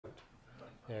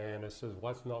And it says,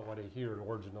 well, that's not what I hear in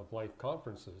Origin of Life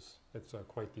conferences. It's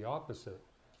quite the opposite,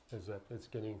 is that it's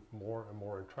getting more and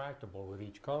more intractable with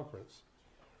each conference.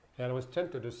 And I was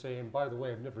tempted to say, and by the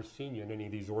way, I've never seen you in any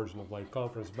of these Origin of Life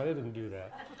conferences, but I didn't do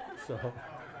that. So,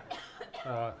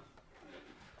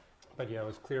 but yeah, it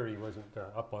was clear he wasn't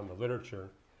up on the literature.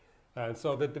 And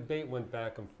so the debate went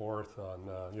back and forth on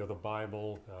the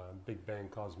Bible, Big Bang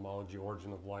cosmology,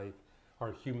 origin of life.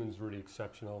 Are humans really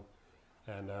exceptional?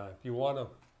 And if you want to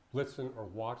listen or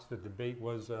watch, the debate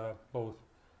was both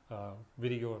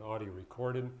video and audio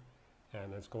recorded,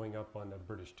 and it's going up on the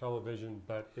British television,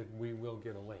 but we will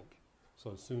get a link.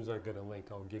 So as soon as I get a link,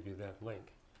 I'll give you that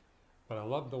link. But I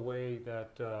love the way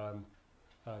that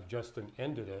Justin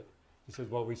ended it. He says,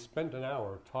 well, we spent an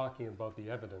hour talking about the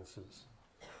evidences.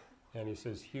 And he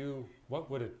says, Hugh, what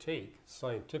would it take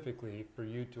scientifically for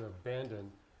you to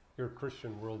abandon your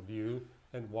Christian worldview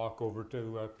and walk over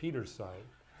to Peter's side?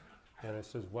 And I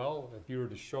says, well, if you were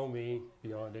to show me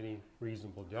beyond any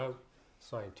reasonable doubt,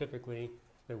 scientifically,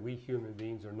 that we human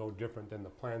beings are no different than the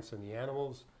plants and the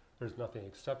animals, there's nothing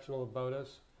exceptional about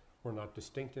us, we're not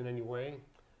distinct in any way,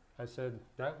 I said,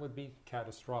 that would be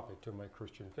catastrophic to my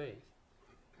Christian faith.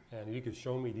 And if you could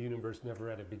show me the universe never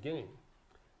had a beginning,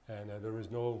 and there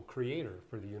was no creator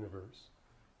for the universe,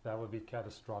 that would be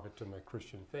catastrophic to my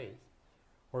Christian faith.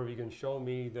 Or if you can show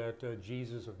me that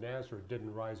Jesus of Nazareth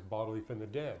didn't rise bodily from the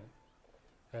dead.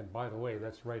 And by the way,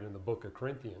 that's right in the book of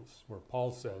Corinthians, where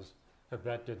Paul says, if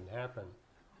that didn't happen,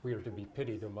 we are to be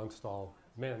pitied amongst all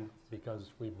men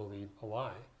because we believe a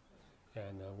lie,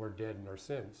 and we're dead in our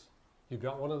sins. You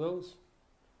got one of those?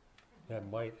 That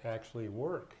might actually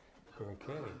work.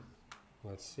 Okay,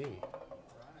 let's see.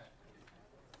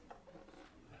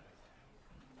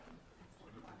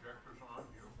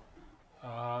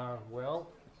 Well,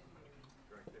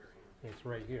 it's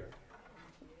right here.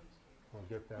 We'll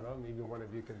get that on. Maybe one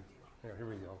of you can. Here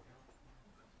we go.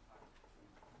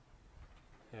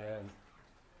 And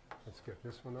let's get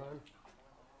this one on.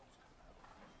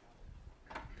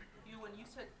 Hugh, when you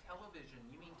said television,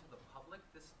 you mean to the public?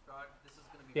 This is going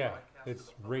to be yeah, broadcast it's to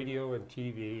the public? radio and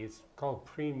TV. It's called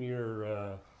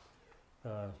Premier.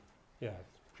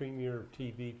 Premier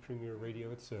TV, Premier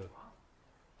Radio. It's a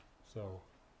so.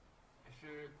 Is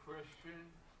it a Christian?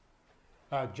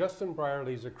 Justin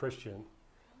Brierley's a Christian.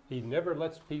 He never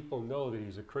lets people know that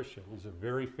he's a Christian. He's a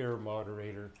very fair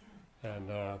moderator, and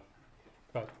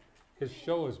but his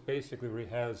show is basically where he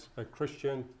has a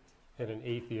Christian and an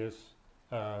atheist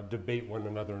debate one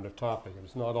another on a topic.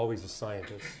 It's not always a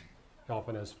scientist. He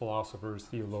often has philosophers,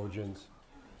 theologians,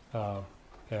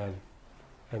 and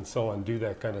so on, do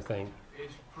that kind of thing.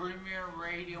 Is Premier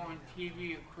Radio and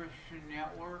TV a Christian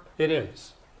network? It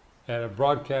is. And it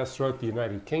broadcasts throughout the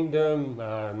United Kingdom,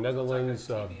 Netherlands,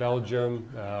 Belgium,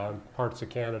 parts of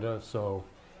Canada. So,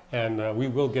 and we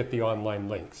will get the online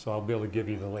link. So I'll be able to give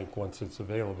you the link once it's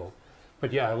available.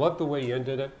 But yeah, I love the way he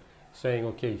ended it, saying,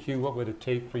 okay, Hugh, what would it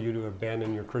take for you to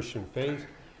abandon your Christian faith?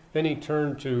 Then he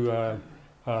turned to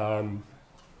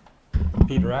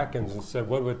Peter Atkins and said,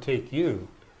 what would it take you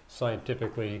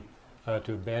scientifically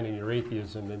to abandon your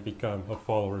atheism and become a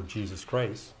follower of Jesus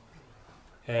Christ?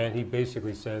 And he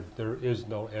basically said, there is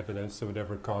no evidence that would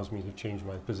ever cause me to change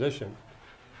my position.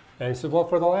 And he said, well,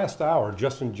 for the last hour,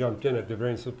 Justin jumped in at the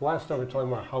very end and said, last hour we're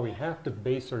talking about how we have to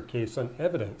base our case on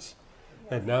evidence.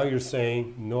 And now you're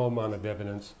saying no amount of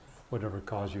evidence would ever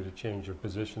cause you to change your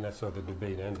position. That's how the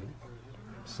debate ended.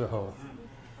 So,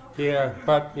 yeah,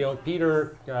 but, you know,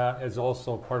 Peter is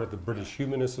also part of the British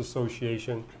Humanist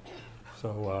Association.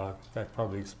 So that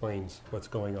probably explains what's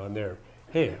going on there.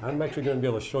 Hey, I'm actually going to be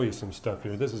able to show you some stuff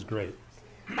here. This is great.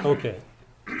 Okay.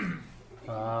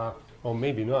 Well,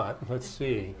 maybe not. Let's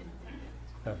see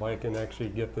if I can actually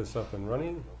get this up and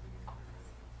running.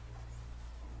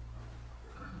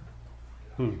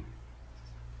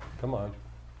 Come on.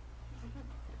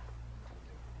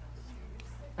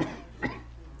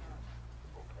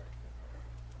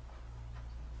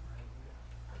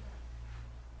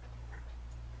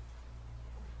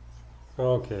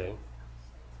 Okay.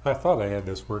 I thought I had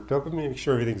this worked up. Let me make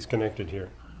sure everything's connected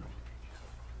here.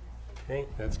 Okay,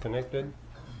 that's connected.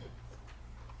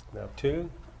 Now 2,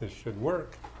 this should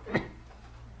work. Try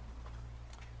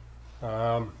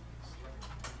the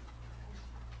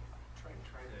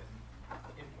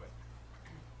input.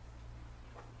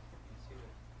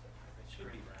 It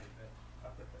should be right, but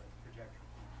up at the projector.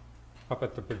 Up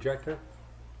at the projector?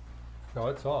 No,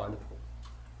 it's on.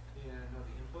 Yeah, no,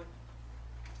 the input?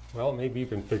 Well, maybe you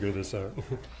can figure this out.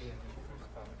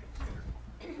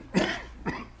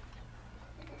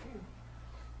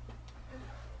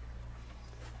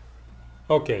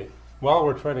 Okay, while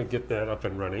we're trying to get that up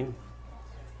and running,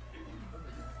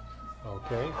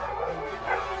 Okay.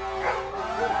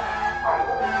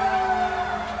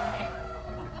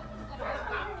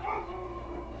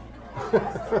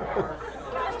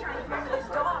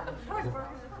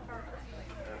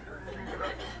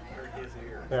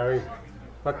 Harry,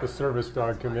 let the service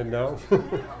dog come in now.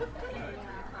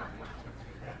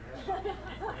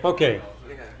 Okay.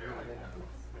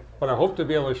 What I hope to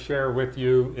be able to share with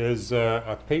you is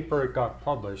a paper that got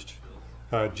published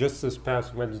just this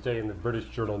past Wednesday in the British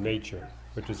journal Nature,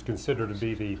 which is considered to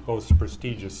be the most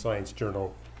prestigious science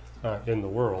journal in the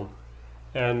world.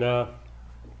 And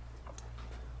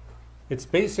it's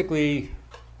basically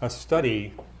a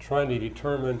study trying to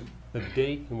determine the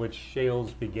date in which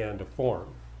shales began to form.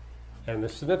 And the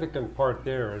significant part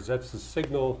there is that's the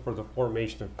signal for the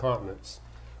formation of continents.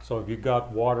 So if you've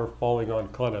got water falling on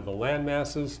continental land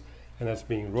masses and that's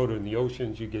being eroded in the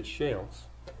oceans, you get shales.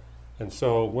 And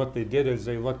so what they did is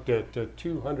they looked at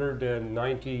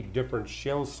 290 different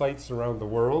shale sites around the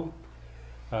world,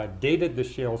 dated the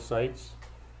shale sites,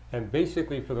 and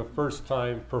basically for the first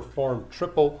time performed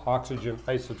triple oxygen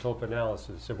isotope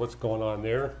analysis. So what's going on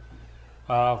there?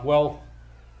 Well,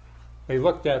 they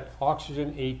looked at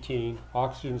oxygen 18,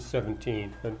 oxygen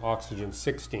 17, and oxygen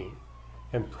 16.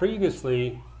 And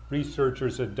previously,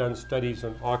 researchers had done studies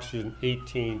on oxygen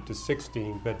 18 to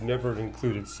 16, but never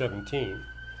included 17.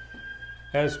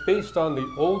 And it's based on the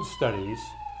old studies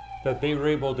that they were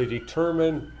able to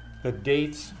determine the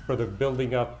dates for the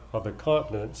building up of the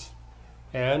continents.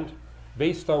 And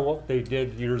based on what they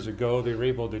did years ago, they were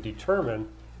able to determine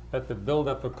that the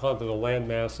buildup of continental land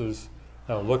masses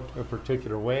looked a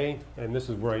particular way. And this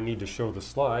is where I need to show the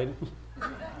slide.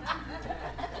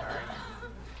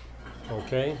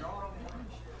 Okay.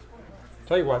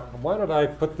 Tell you what, why don't I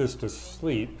put this to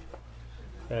sleep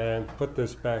and put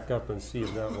this back up and see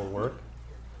if that will work.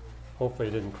 Hopefully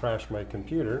it didn't crash my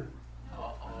computer.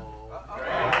 Uh-oh.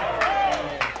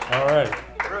 All right.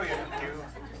 Brilliant, Hugh.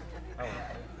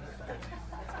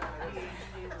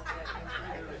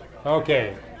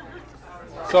 Okay.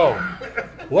 So,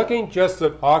 looking just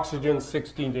at oxygen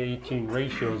 16 to 18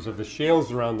 ratios of the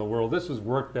shales around the world, this is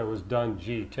work that was done,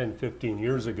 10, 15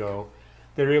 years ago.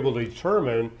 They were able to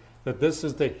determine that this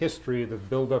is the history of the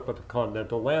buildup of the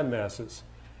continental land masses.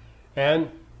 And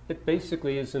it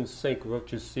basically is in sync with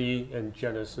what you see in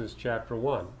Genesis chapter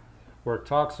 1, where it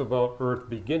talks about Earth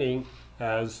beginning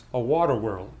as a water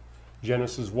world.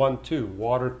 Genesis 1:2,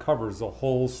 water covers the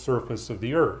whole surface of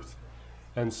the earth.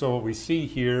 And so what we see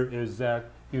here is that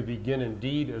you begin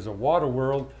indeed as a water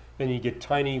world, then you get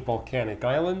tiny volcanic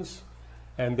islands,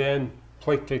 and then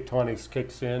plate tectonics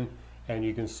kicks in, and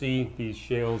you can see these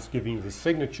shales giving you the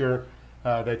signature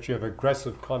that you have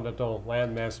aggressive continental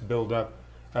landmass buildup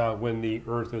when the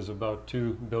Earth is about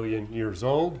 2 billion years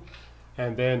old,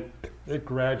 and then it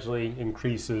gradually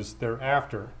increases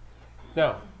thereafter.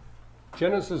 Now,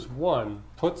 Genesis 1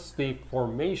 puts the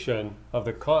formation of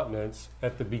the continents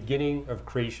at the beginning of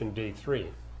creation day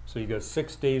 3. So you got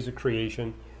 6 days of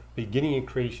creation, beginning of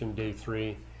creation day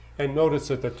 3, and notice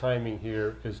that the timing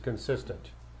here is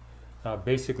consistent.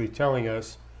 Basically telling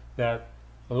us that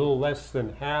a little less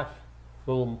than half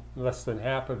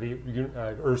of the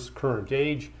Earth's current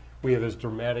age, we have this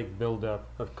dramatic buildup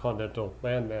of continental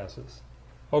land masses.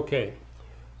 Okay,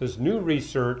 this new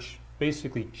research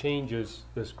basically changes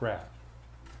this graph.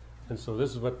 And so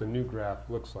this is what the new graph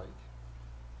looks like.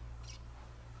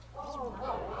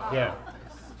 Yeah,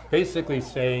 basically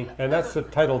saying, and that's the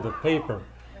title of the paper,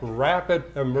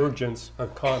 Rapid Emergence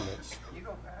of Continents. You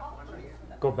go back one again.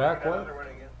 Go back one? Another one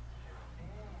again.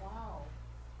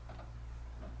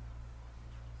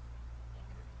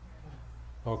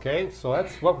 Okay, so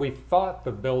that's what we thought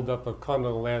the buildup of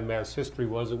continental landmass history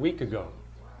was a week ago.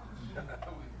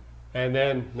 And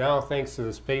then now, thanks to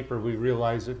this paper, we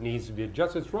realize it needs to be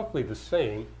adjusted. It's roughly the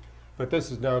same, but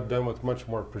this is now done with much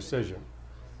more precision.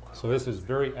 So this is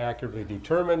very accurately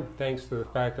determined, thanks to the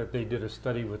fact that they did a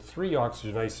study with 3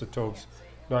 oxygen isotopes,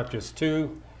 not just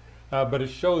 2. But it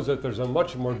shows that there's a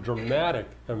much more dramatic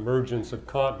emergence of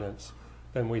continents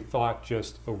than we thought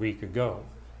just a week ago.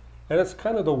 And it's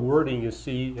kind of the wording you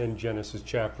see in Genesis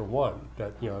chapter 1,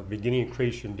 that, beginning of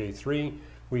creation day 3,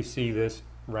 we see this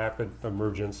rapid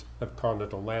emergence of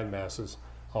continental land masses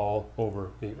all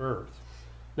over the earth.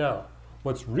 Now,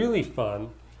 what's really fun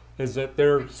is that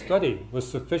their study was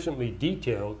sufficiently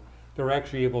detailed, they're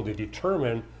actually able to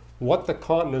determine what the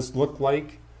continents looked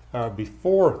like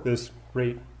before this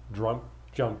great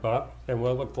jump up and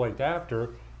what it looked like after,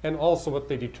 and also what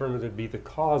they determined to be the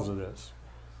cause of this.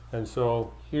 And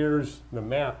so here's the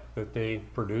map that they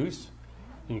produce.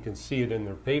 You can see it in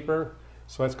their paper.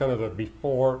 So that's kind of the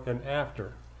before and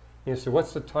after. And so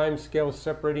what's the time scale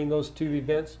separating those two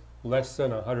events? Less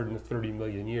than 130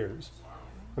 million years.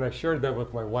 When I shared that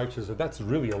with my wife, she said, that's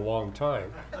really a long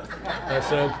time. I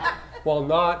said, well,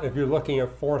 not if you're looking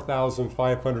at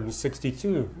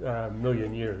 4,562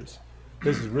 million years.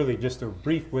 This is really just a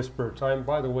brief whisper of time.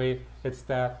 By the way, it's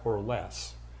that or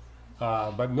less.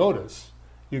 But notice,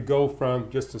 you go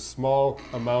from just a small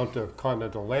amount of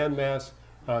continental landmass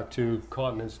to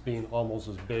continents being almost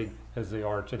as big as they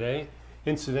are today.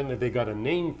 Incidentally, they got a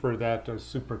name for that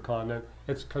supercontinent.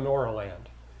 It's Land.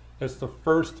 It's the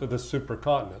first of the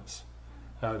supercontinents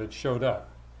that showed up.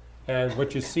 And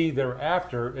what you see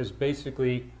thereafter is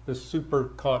basically the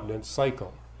supercontinent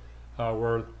cycle,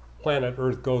 where planet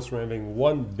Earth goes from having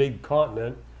one big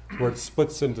continent, where it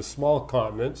splits into small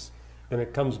continents, and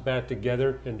it comes back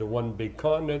together into one big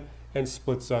continent and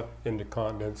splits up into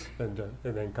continents and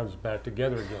then comes back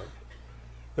together again.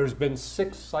 There's been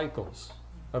 6 cycles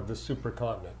of the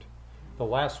supercontinent. The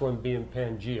last one being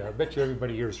Pangea. I bet you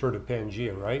everybody here has heard of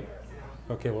Pangea, right?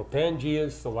 Okay, well, Pangea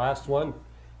is the last one.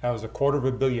 That was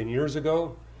 250 million years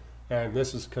ago. And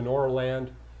this is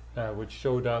Land, which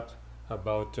showed up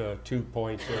about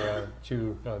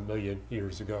 2.2 million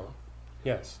years ago.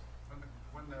 Yes?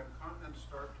 When the continents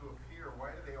start to appear,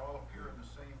 why do they all appear in the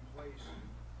same place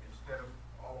instead of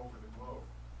all over the globe?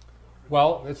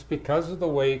 Well, it's because of the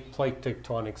way plate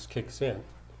tectonics kicks in.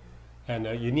 And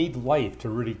you need life to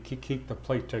really keep the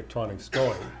plate tectonics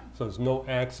going. So there's no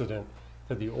accident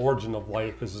that the origin of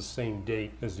life is the same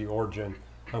date as the origin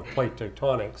of plate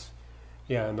tectonics.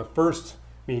 Yeah, and the first,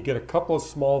 you get a couple of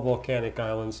small volcanic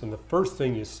islands, and the first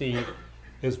thing you see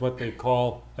is what they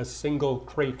call a single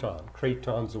craton.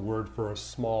 Craton's a word for a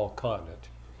small continent.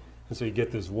 And so you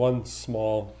get this one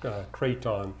small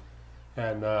craton,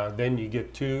 and then you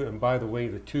get 2, and by the way,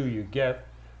 the 2 you get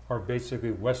are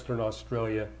basically Western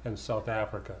Australia and South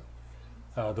Africa.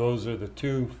 Those are the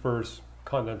 2 first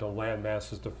continental land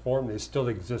masses to form. They still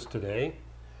exist today.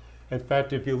 In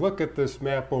fact, if you look at this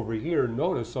map over here,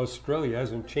 notice Australia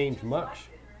hasn't changed much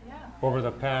over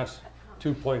the past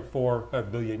 2.4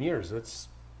 billion years. It's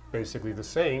basically the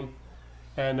same.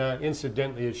 And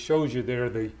incidentally, it shows you there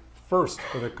the first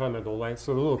of the continental land.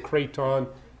 So the little craton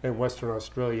in Western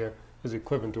Australia is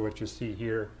equivalent to what you see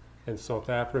here in South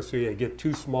Africa. So you get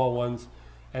 2 small ones,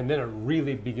 and then it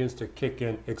really begins to kick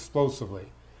in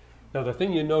explosively. Now the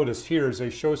thing you notice here is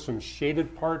they show some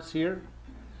shaded parts here.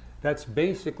 That's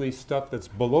basically stuff that's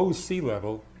below sea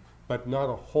level, but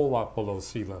not a whole lot below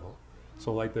sea level.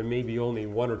 So like there may be only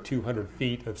 100 or 200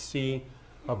 feet of sea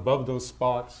above those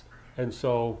spots, and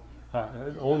so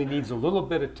it only needs a little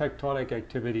bit of tectonic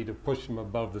activity to push them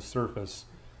above the surface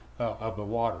of the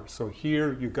water. So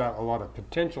here you've got a lot of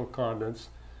potential continents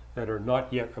that are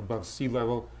not yet above sea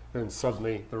level, and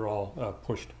suddenly they're all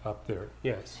pushed up there.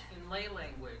 Yes? In lay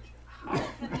language, how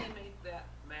can they make that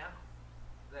map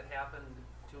that happened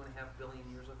 2.5 billion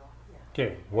years ago?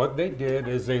 Okay, what they did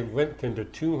is they went into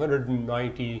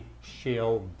 290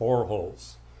 shale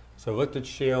boreholes. So looked at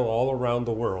shale all around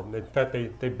the world. In fact,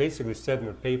 they basically said in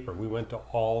their paper, we went to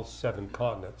all 7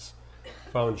 continents,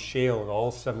 found shale in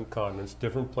all 7 continents,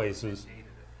 different places,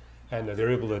 and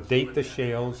they're able to date the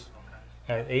shales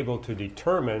and able to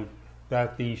determine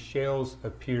that the shales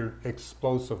appeared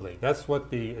explosively. That's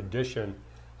what the addition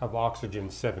of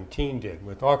oxygen-17 did.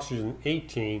 With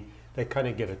oxygen-18, they kind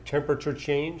of get a temperature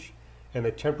change, and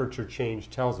the temperature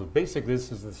change tells us basically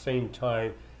this is the same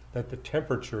time that the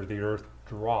temperature of the Earth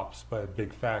drops by a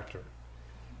big factor.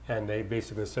 And they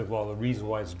basically said, well, the reason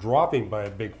why it's dropping by a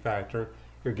big factor,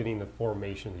 you're getting the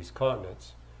formation of these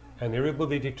continents. And they were able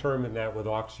to determine that with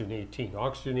oxygen-18.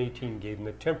 Oxygen-18 gave them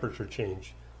the temperature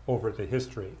change over the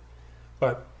history.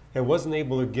 But it wasn't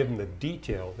able to give them the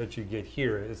detail that you get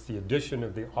here. It's the addition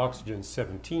of the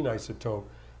oxygen-17 isotope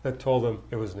that told them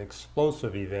it was an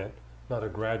explosive event, not a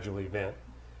gradual event,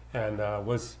 and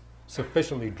was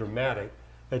sufficiently dramatic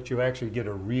that you actually get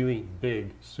a really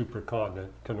big supercontinent,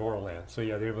 Land. So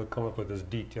yeah, they're able to come up with this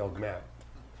detailed map.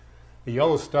 The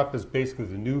yellow stuff is basically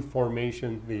the new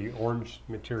formation. The orange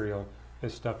material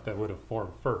is stuff that would have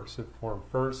formed first. It formed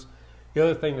first. The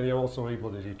other thing that they were also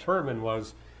able to determine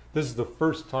was this is the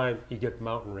first time you get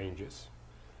mountain ranges.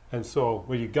 And so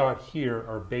what you got here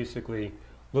are basically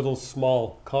little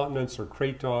small continents or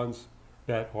cratons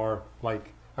that are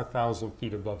like 1,000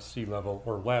 feet above sea level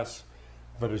or less.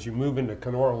 But as you move into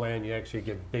Land, you actually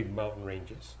get big mountain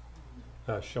ranges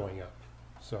showing up.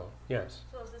 So, yes.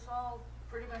 So is this all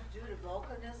pretty much due to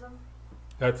volcanism?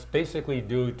 That's basically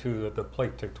due to the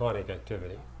plate tectonic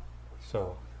activity.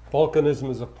 So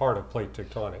volcanism is a part of plate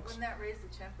tectonics. Wouldn't that raise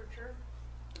the temperature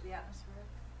of the atmosphere?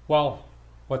 Well,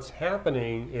 What's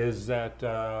happening is that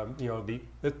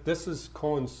this is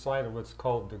coinciding with what's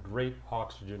called the Great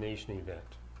Oxygenation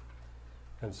Event,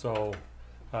 and so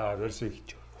there's a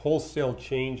wholesale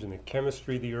change in the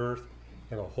chemistry of the Earth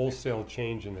and a wholesale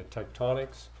change in the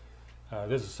tectonics.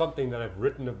 This is something that I've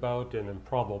written about in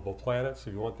Improbable Planets.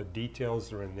 If you want the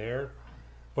details, they're in there.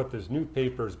 What this new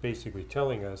paper is basically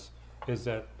telling us is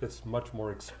that it's much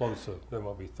more explosive than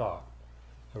what we thought.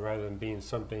 Rather than being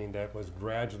something that was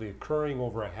gradually occurring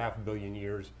over 500 million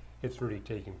years, it's really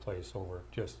taking place over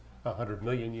just 100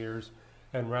 million years.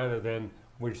 And rather than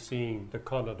we're seeing the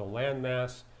continental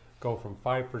landmass go from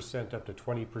 5% up to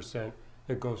 20%,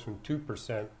 it goes from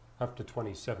 2% up to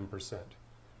 27%.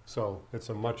 So it's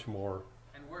a much more...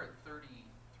 And we're at 33%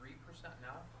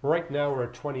 now? Right now we're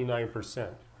at 29%.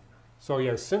 So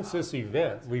yeah, since this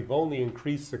event, we've only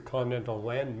increased the continental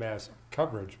landmass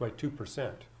coverage by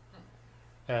 2%.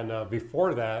 And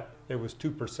before that, it was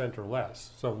 2% or less.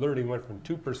 So it literally went from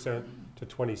 2% to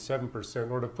 27%.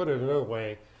 Or to put it another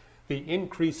way, the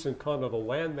increase in continental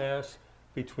landmass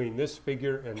between this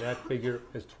figure and that figure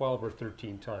is 12 or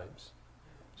 13 times.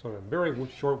 So in a very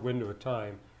short window of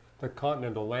time, the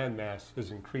continental landmass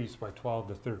is increased by 12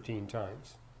 to 13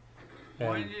 times.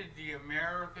 When did the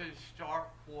Americas start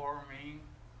forming?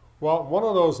 Well, one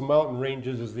of those mountain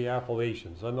ranges is the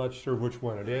Appalachians. I'm not sure which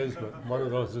one it is, but one of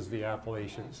those is the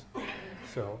Appalachians.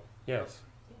 So, yes.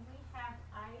 Can we have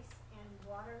ice and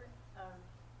water of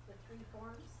the three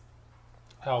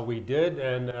forms? We did,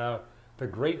 and the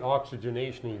Great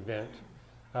Oxygenation Event,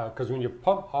 because when you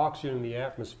pump oxygen in the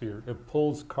atmosphere, it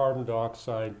pulls carbon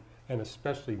dioxide and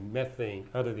especially methane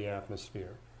out of the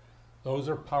atmosphere. Those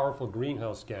are powerful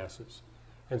greenhouse gases.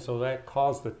 And so that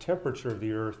caused the temperature of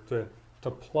the Earth to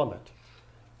plummet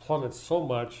so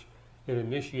much it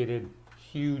initiated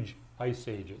huge ice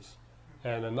ages.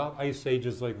 And not ice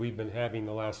ages like we've been having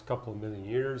the last couple of million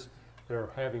years. They're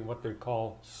having what they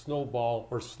call snowball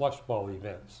or slush ball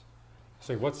events.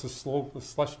 Say, what's the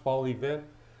slush ball event?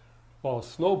 Well, a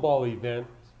snowball event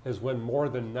is when more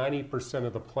than 90%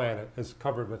 of the planet is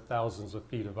covered with thousands of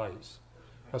feet of ice.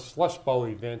 A slush ball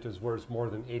event is where it's more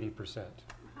than 80%.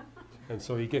 And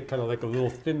so you get kind of like a little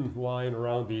thin line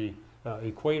around the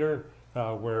equator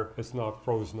where it's not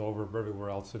frozen over, but everywhere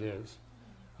else it is.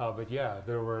 But yeah,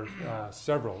 there were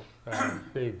several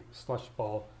big slush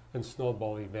ball and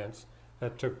snowball events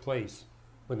that took place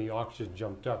when the oxygen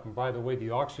jumped up. And by the way, the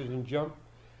oxygen jump,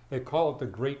 they call it the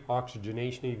Great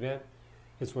Oxygenation Event.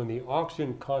 It's when the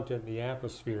oxygen content in the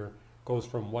atmosphere goes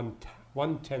from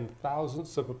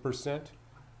 1/10,000th of a percent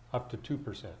up to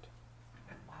 2%.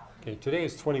 Okay, today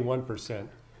it's 21%,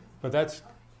 but that's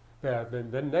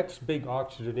the next big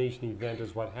oxygenation event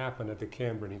is what happened at the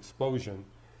Cambrian explosion,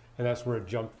 and that's where it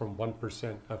jumped from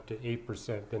 1% up to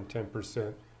 8%, then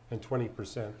 10%, and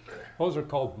 20%. Those are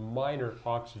called minor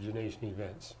oxygenation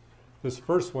events. This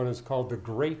first one is called the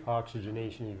Great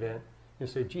Oxygenation Event. You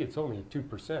say, gee, it's only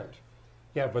 2%.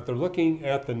 Yeah, but they're looking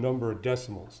at the number of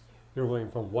decimals. They're going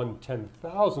from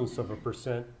 1/10,000th of a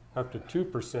percent up to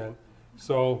 2%.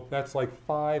 So that's like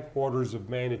 5 orders of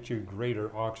magnitude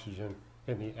greater oxygen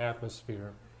in the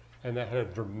atmosphere. And that had a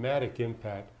dramatic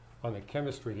impact on the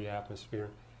chemistry of the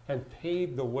atmosphere and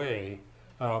paved the way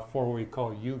for what we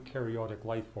call eukaryotic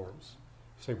life forms.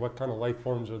 You say, what kind of life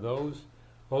forms are those?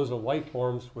 Those are life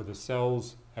forms where the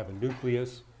cells have a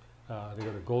nucleus. They've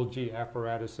got a Golgi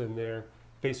apparatus in there.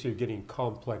 Basically, you're getting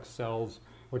complex cells,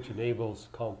 which enables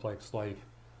complex life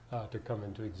to come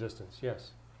into existence.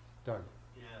 Yes, Doug.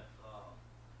 Yes,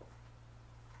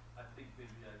 I think maybe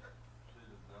I should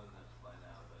have known this by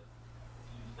now, but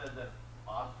you said that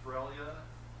Australia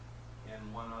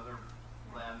and one other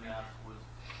landmass was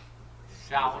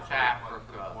South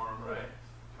Africa. Right.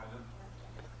 Kind of.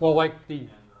 Well, like the, And,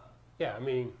 yeah, I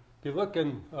mean, if you look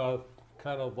in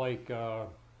kind of like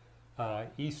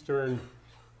eastern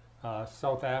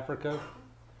South Africa,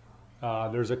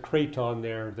 there's a craton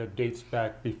there that dates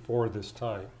back before this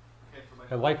time. okay, so my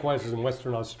And likewise in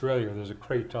Western Australia, there's a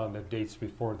craton that dates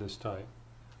before this time.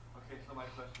 Okay, so my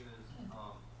question is,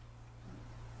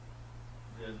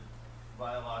 did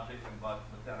biologic and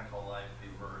botanical life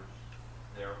emerge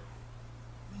there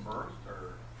first,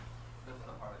 or this is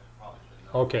the part I probably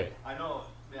should know? Okay, I know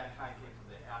mankind came from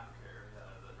the Africa area,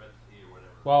 the Red Sea or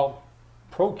whatever. well,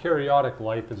 prokaryotic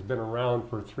life has been around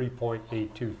for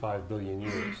 3.825 billion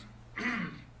years.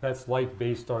 That's life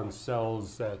based on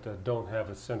cells that don't have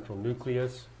a central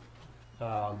nucleus.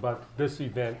 But this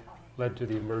event led to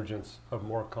the emergence of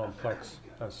more complex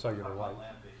cellular life.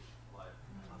 Land-based life.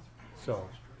 So,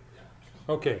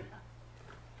 okay.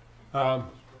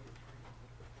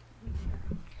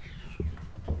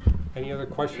 Any other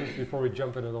questions before we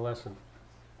jump into the lesson?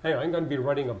 Hey, I'm going to be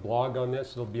writing a blog on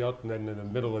this. It'll be out in the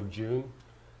middle of June.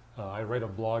 I write a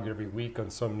blog every week on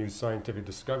some new scientific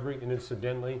discovery, and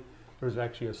incidentally, there's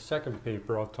actually a second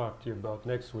paper I'll talk to you about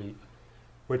next week,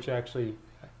 which actually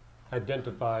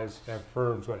identifies and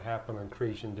affirms what happened on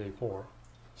Creation Day 4.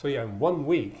 So yeah, in 1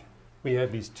 week, we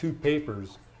have these 2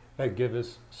 papers that give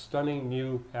us stunning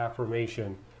new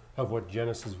affirmation of what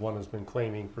Genesis 1 has been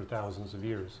claiming for thousands of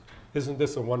years. Isn't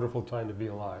this a wonderful time to be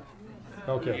alive?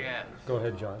 Okay, Yes. go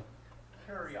ahead, John.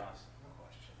 Curiosity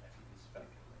question, if you can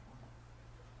speculate.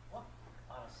 What,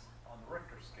 on the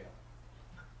Richter scale,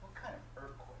 what kind of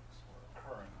earthquakes were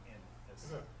occurring in this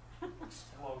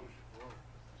explosion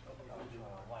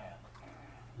of land?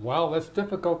 Well, that's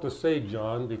difficult to say,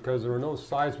 John, because there are no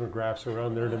seismographs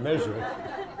around there to measure it.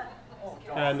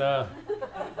 And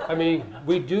I mean,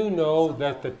 we do know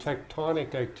that the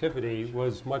tectonic activity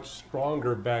was much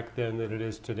stronger back then than it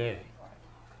is today.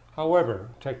 However,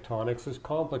 tectonics is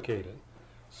complicated.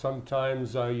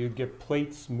 Sometimes you get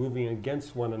plates moving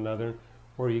against one another,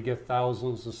 or you get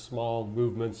thousands of small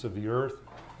movements of the earth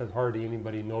that hardly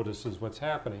anybody notices what's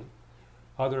happening.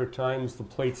 Other times the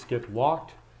plates get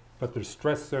locked, but there's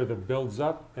stress there that builds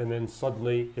up, and then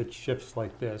suddenly it shifts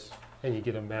like this, and you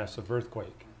get a massive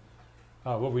earthquake.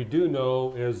 What we do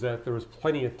know is that there was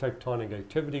plenty of tectonic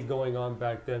activity going on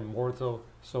back then, more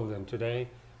so than today,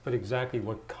 but exactly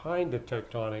what kind of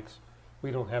tectonics,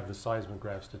 we don't have the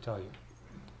seismographs to tell you.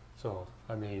 So,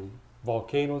 I mean,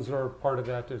 volcanoes are part of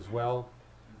that as well,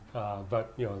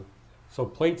 but, you know, so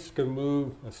plates can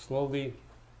move slowly,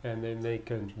 and then they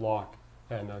can lock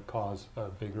and cause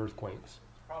big earthquakes.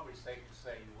 Probably safe to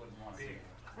say you wouldn't want to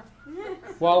see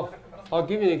it. Well, I'll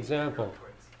give you an example.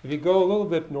 If you go a little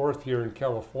bit north here in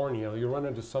California, you run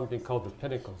into something called the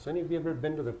Pinnacles. Any of you ever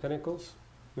been to the Pinnacles?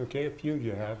 Okay, a few of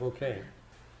you have, okay.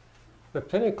 The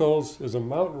Pinnacles is a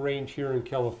mountain range here in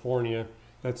California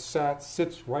that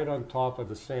sits right on top of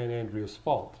the San Andreas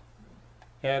Fault.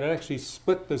 And it actually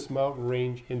split this mountain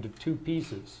range into 2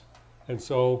 pieces. And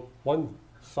so one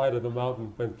side of the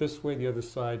mountain went this way, the other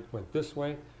side went this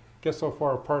way. Guess how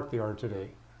far apart they are today?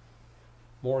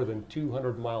 More than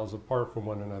 200 miles apart from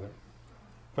one another.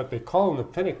 But they call them the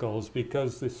Pinnacles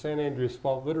because the San Andreas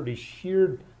Fault literally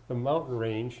sheared the mountain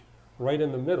range right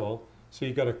in the middle. So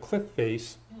you got a cliff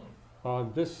face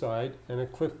on this side and a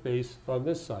cliff face on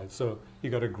this side. So you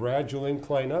got a gradual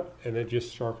incline up, and it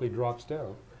just sharply drops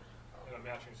down. And a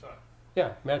matching side.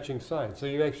 Yeah, matching sides. So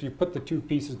you actually put the 2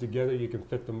 pieces together, you can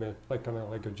fit them in like kind of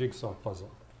like a jigsaw puzzle.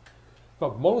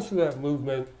 But most of that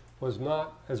movement was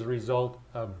not as a result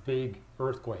of big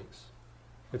earthquakes.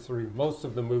 Most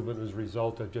of the movement was a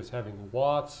result of just having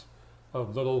lots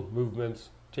of little movements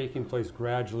taking place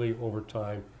gradually over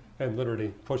time, and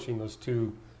literally pushing those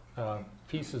 2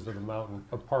 pieces of the mountain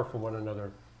apart from one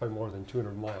another by more than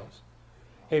 200 miles.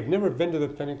 Hey, if you've never been to the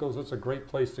Pinnacles, it's a great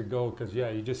place to go because, yeah,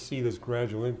 you just see this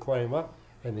gradual incline up,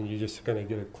 and then you just kind of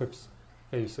get a cliff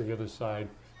face on the other side.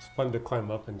 It's fun to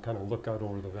climb up and kind of look out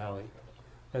over the valley.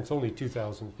 And it's only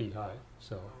 2,000 feet high,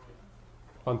 so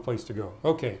fun place to go.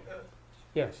 Okay.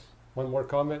 Yes, one more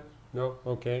comment? No?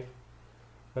 Okay.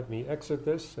 Let me exit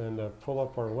this and pull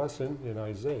up our lesson in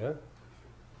Isaiah.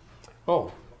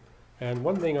 Oh, and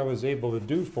one thing I was able to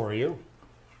do for you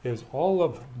is all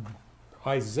of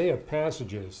Isaiah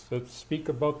passages that speak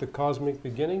about the cosmic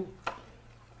beginning.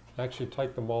 I actually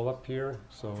typed them all up here,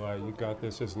 so you got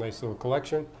this as a nice little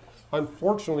collection.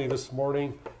 Unfortunately, this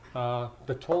morning,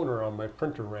 the toner on my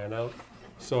printer ran out,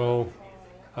 so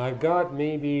I've got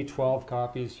maybe 12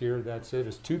 copies here. That's it.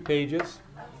 It's 2 pages.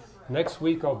 Next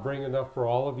week I'll bring enough for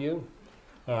all of you,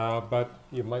 but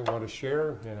you might want to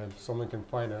share, and if someone can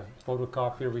find a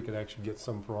photocopier, we could actually get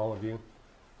some for all of you.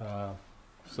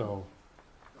 So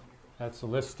that's a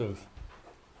list of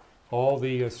all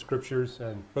the scriptures.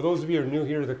 And for those of you who are new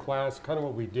here to the class, kind of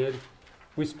what we did,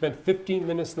 we spent 15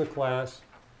 minutes in the class,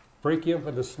 breaking up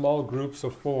into small groups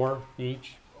of 4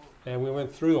 each, and we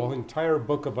went through the entire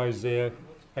book of Isaiah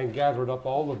and gathered up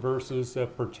all the verses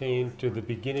that pertain to the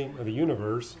beginning of the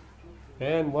universe,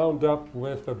 and wound up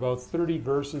with about 30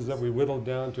 verses that we whittled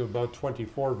down to about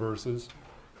 24 verses,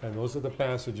 and those are the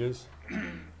passages.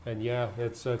 And yeah,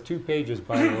 it's 2 pages,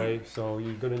 by the way, so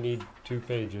you're going to need 2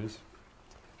 pages.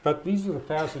 But these are the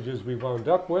passages we wound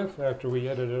up with after we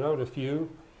edited out a few,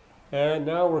 and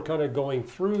now we're kind of going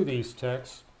through these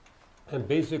texts and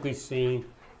basically seeing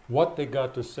what they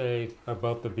got to say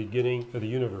about the beginning of the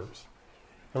universe.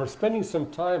 And we're spending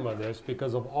some time on this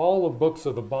because of all the books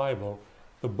of the Bible,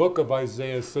 the book of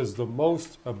Isaiah says the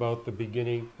most about the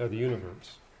beginning of the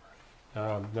universe.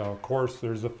 Now, of course,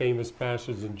 there's a famous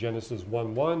passage in Genesis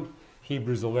 1:1,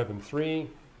 Hebrews 11:3,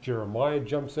 Jeremiah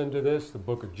jumps into this, the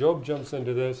book of Job jumps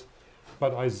into this,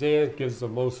 but Isaiah gives the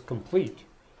most complete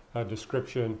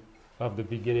description of the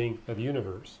beginning of the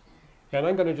universe. And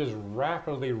I'm going to just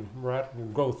rapidly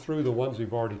go through the ones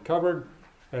we've already covered,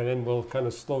 and then we'll kind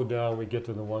of slow down when we get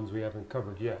to the ones we haven't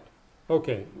covered yet.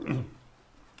 Okay.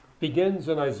 Begins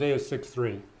in Isaiah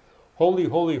 6:3. Holy,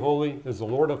 holy, holy is the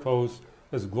Lord of hosts.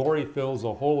 His glory fills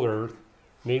the whole earth.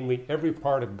 Namely, every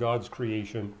part of God's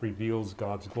creation reveals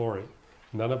God's glory.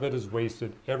 None of it is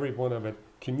wasted. Every one of it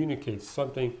communicates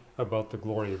something about the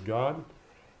glory of God.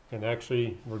 And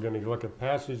actually, we're going to look at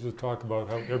passages that talk about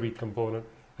how every component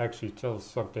actually tells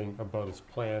something about his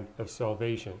plan of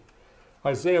salvation.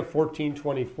 Isaiah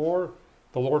 14:24,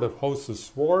 the Lord of hosts has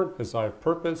sworn, as I have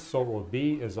purposed, so it will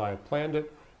be, as I have planned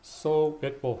it, so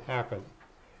it will happen.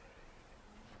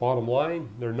 Bottom line,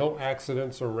 there are no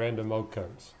accidents or random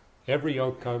outcomes. Every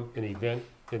outcome and event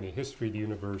in the history of the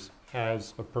universe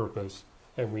has a purpose,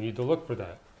 and we need to look for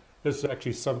that. This is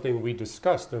actually something we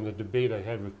discussed in the debate I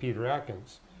had with Peter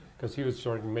Atkins, because he was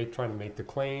trying to make the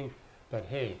claim that,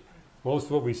 hey, most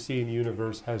of what we see in the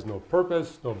universe has no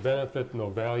purpose, no benefit, no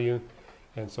value.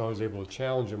 And so I was able to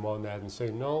challenge him on that and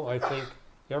say, no, I think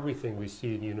everything we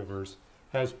see in the universe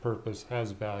has purpose,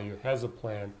 has value, has a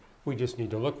plan. We just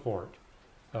need to look for it.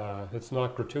 It's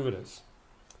not gratuitous.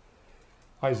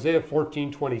 Isaiah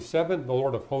 14:27, the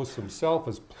Lord of hosts himself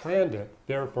has planned it.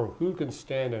 Therefore, who can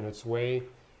stand in its way?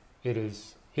 It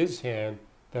is his hand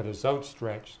that is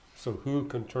outstretched, so who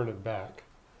can turn it back?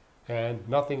 And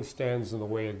nothing stands in the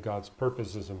way of God's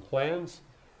purposes and plans.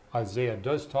 Isaiah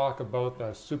does talk about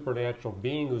a supernatural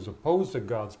being who's opposed to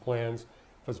God's plans,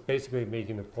 but it's basically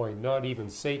making the point not even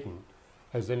Satan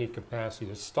has any capacity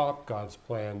to stop God's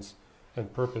plans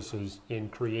and purposes in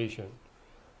creation.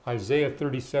 Isaiah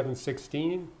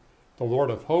 37:16, the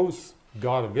Lord of hosts,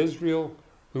 God of Israel,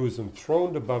 who is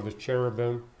enthroned above the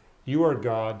cherubim, you are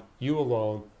God, you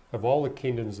alone, of all the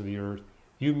kingdoms of the earth.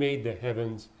 You made the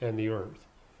heavens and the earth.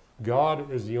 God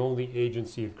is the only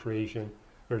agency of creation.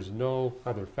 There's no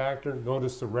other factor.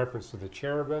 Notice the reference to the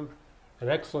cherubim. An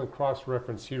excellent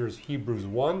cross-reference here is Hebrews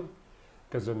 1,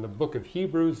 because in the book of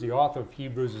Hebrews, the author of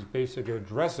Hebrews is basically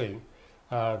addressing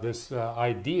this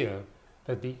idea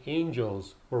that the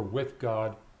angels were with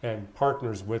God and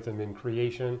partners with him in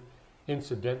creation.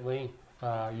 Incidentally,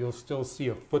 you'll still see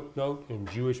a footnote in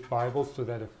Jewish Bibles to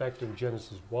that effect in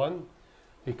Genesis 1,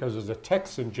 because there's a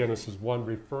text in Genesis 1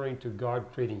 referring to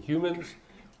God creating humans,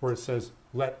 where it says,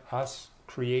 let us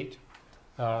create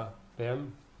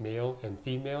them, male and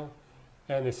female.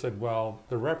 And they said, well,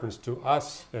 the reference to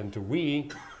us and to we,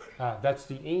 that's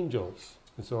the angels.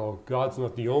 And so God's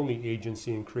not the only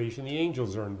agency in creation, the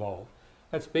angels are involved.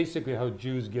 That's basically how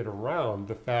Jews get around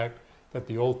the fact that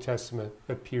the Old Testament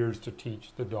appears to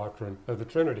teach the doctrine of the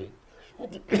Trinity.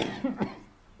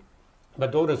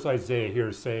 But notice Isaiah here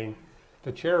is saying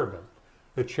the cherubim.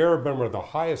 The cherubim are the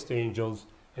highest angels,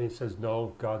 and he says,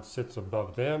 no, God sits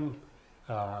above them.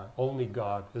 Only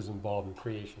God is involved in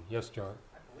creation. Yes, John?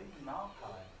 I believe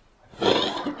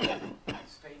Malachi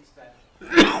states that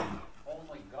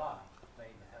only God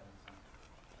made the heavens and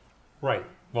earth. Right.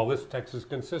 Well, this text is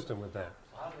consistent with that.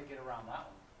 So how do they get around that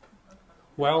one?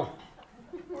 Well,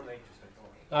 Or they just ignore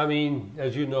it? I mean,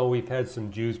 as you know, we've had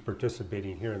some Jews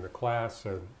participating here in the class.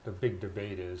 The big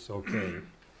debate is, okay,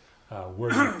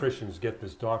 where do Christians get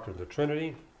this doctrine of the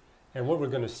Trinity? And what we're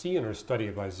going to see in our study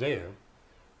of Isaiah,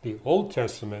 the Old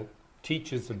Testament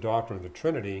teaches the doctrine of the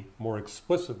Trinity more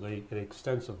explicitly and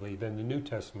extensively than the New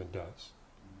Testament does.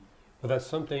 But that's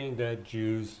something that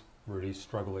Jews really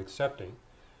struggle accepting,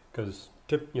 because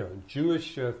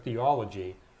Jewish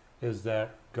theology is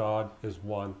that God is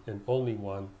one and only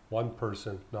one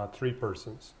person, not three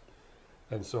persons.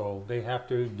 And so they have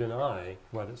to deny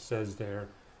what it says there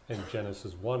in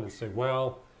Genesis 1 and say,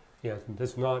 well, yeah,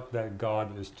 it's not that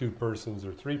God is two persons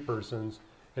or three persons,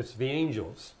 it's the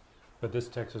angels. But this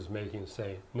text is making it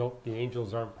say, nope, the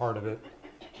angels aren't part of it.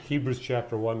 Hebrews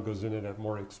chapter 1 goes into that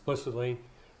more explicitly.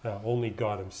 Only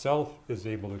God himself is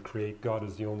able to create. God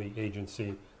is the only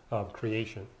agency of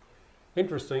creation.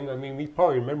 Interesting, I mean, we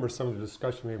probably remember some of the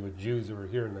discussion we had with Jews who were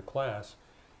here in the class.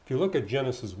 If you look at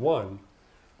Genesis 1,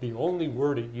 the only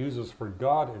word it uses for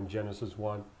God in Genesis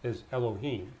 1 is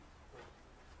Elohim.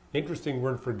 Interesting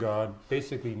word for God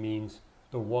basically means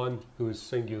the one who is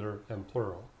singular and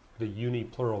plural, the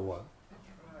uniplural one.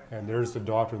 And there's the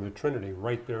doctrine of the Trinity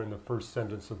right there in the first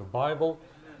sentence of the Bible.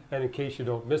 And in case you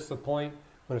don't miss the point,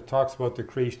 when it talks about the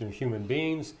creation of human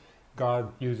beings,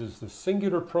 God uses the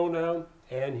singular pronoun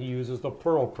and he uses the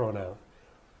plural pronoun.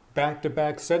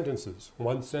 Back-to-back sentences.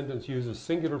 One sentence uses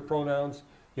singular pronouns,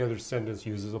 the other sentence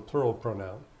uses a plural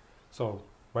pronoun. So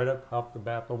right up off the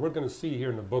bat. But we're going to see here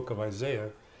in the book of Isaiah,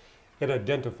 it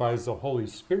identifies the Holy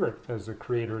Spirit as the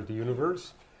creator of the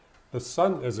universe, the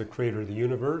Son as the creator of the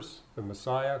universe, the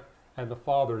Messiah, and the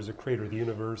Father as the creator of the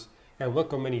universe. And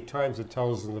look how many times it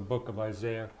tells in the book of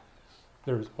Isaiah,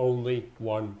 there's only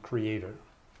one creator.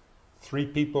 3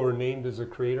 people are named as a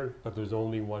creator, but there's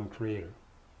only one creator.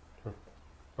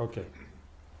 Okay,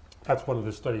 that's one of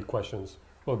the study questions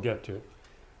we'll get to.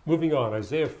 Moving on,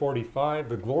 Isaiah 45,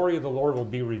 the glory of the Lord will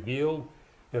be revealed,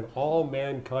 and all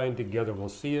mankind together will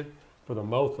see it, for the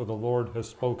mouth of the Lord has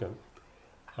spoken.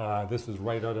 This is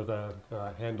right out of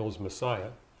the Handel's Messiah.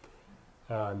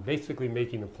 Basically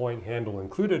making the point, Handel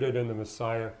included it in the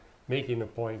Messiah, making the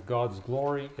point, God's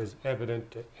glory is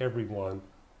evident to everyone,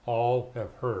 all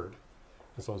have heard.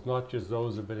 And so it's not just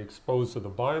those who have been exposed to the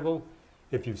Bible.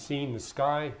 If you've seen the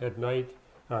sky at night,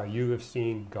 you have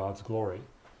seen God's glory.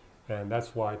 And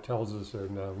that's why it tells us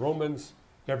in Romans,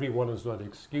 everyone is not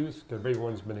excused, because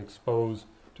everyone's been exposed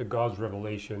to God's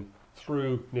revelation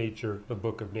through nature, the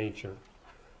book of nature.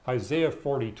 Isaiah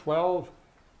 40:12,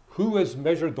 who has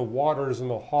measured the waters in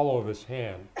the hollow of his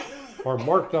hand, or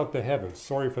marked out the heavens,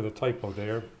 sorry for the typo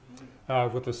there,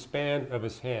 with the span of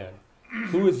his hand?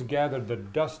 Who has gathered the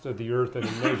dust of the earth in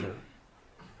a measure?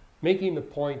 Making the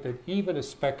point that even a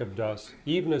speck of dust,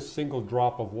 even a single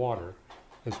drop of water,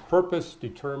 is purposed,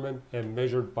 determined, and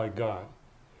measured by God.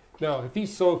 Now, if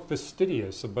he's so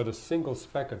fastidious about a single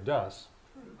speck of dust,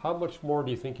 how much more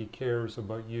do you think he cares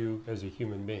about you as a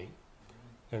human being?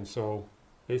 And so,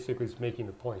 basically it's making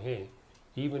the point, hey,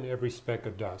 even every speck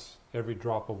of dust, every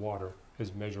drop of water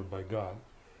is measured by God.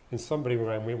 And somebody, when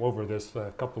I went over this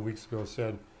a couple of weeks ago,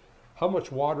 said, how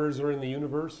much water is there in the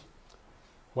universe?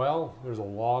 Well, there's a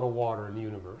lot of water in the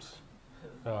universe.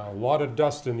 A lot of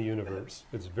dust in the universe.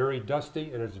 It's very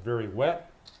dusty and it's very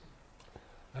wet.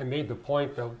 I made the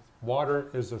point that water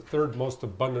is the 3rd most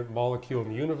abundant molecule in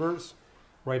the universe,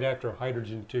 right after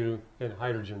hydrogen 2 and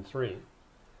hydrogen 3.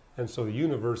 And so the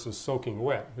universe is soaking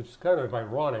wet, which is kind of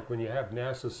ironic when you have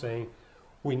NASA saying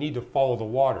we need to follow the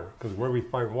water, because where we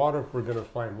find water, we're going to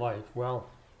find life. Well,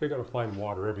 we're going to find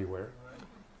water everywhere.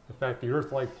 In fact, the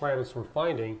Earth-like planets we're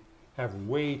finding have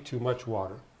way too much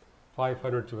water,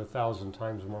 500 to 1,000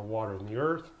 times more water than the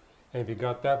Earth. And if you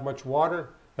got that much water,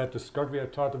 that discovery I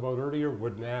talked about earlier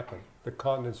wouldn't happen. The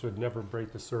continents would never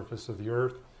break the surface of the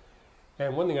Earth.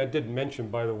 And one thing I did mention,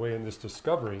 by the way, in this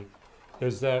discovery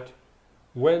is that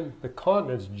when the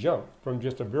continents jump from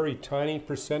just a very tiny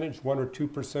percentage, 1 or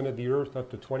 2% of the Earth, up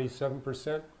to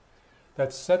 27%,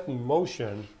 that set in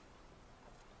motion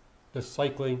the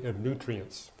cycling of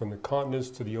nutrients from the continents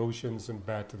to the oceans and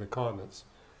back to the continents.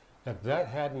 If that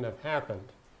hadn't have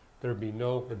happened, there'd be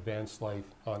no advanced life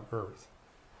on Earth.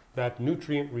 That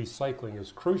nutrient recycling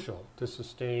is crucial to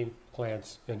sustain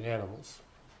plants and animals.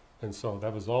 And so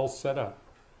that was all set up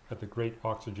at the Great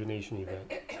Oxygenation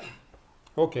Event.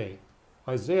 Okay,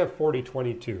 Isaiah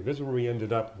 40:22. This is where we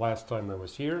ended up last time I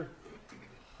was here.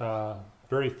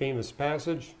 Very famous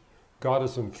passage. God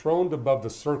is enthroned above the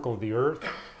circle of the earth.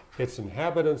 Its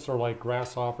inhabitants are like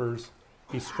grasshoppers.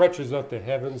 He stretches out the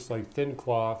heavens like thin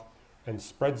cloth and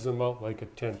spreads them out like a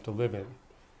tent to live in.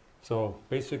 So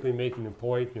basically making the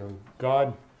point,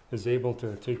 God is able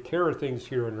to take care of things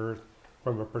here on earth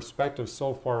from a perspective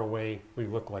so far away, we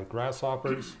look like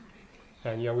grasshoppers.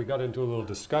 And we got into a little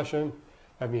discussion.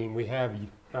 I mean, we have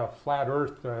flat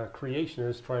earth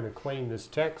creationists trying to claim this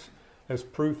text as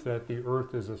proof that the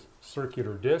earth is a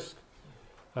circular disc.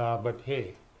 But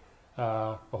hey,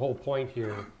 the whole point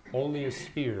here, only a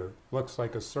sphere looks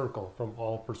like a circle from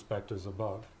all perspectives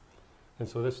above. And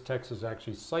so this text is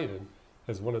actually cited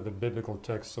as one of the biblical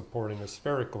texts supporting a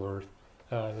spherical earth.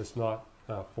 It's not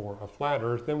for a flat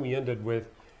earth. Then we ended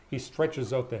with, he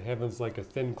stretches out the heavens like a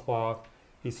thin cloth.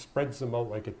 He spreads them out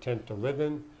like a tent to live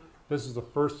in. This is the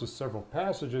first of several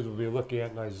passages we'll be looking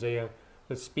at in Isaiah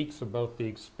that speaks about the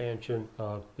expansion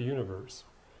of the universe.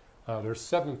 There's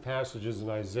 7 passages in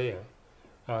Isaiah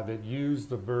that use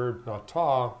the verb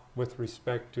natah with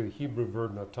respect to the Hebrew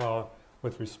verb natah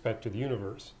with respect to the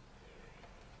universe.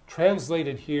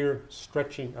 Translated here,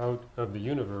 stretching out of the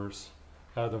universe,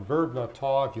 the verb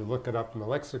natah, if you look it up in the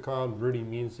lexicon, really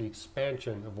means the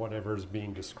expansion of whatever is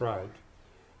being described.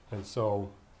 And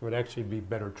so it would actually be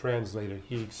better translated,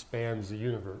 he expands the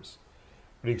universe.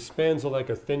 But he expands it like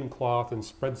a thin cloth and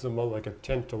spreads them out like a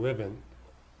tent to live in.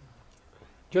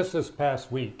 Just this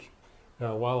past week,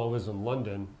 while I was in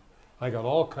London, I got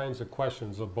all kinds of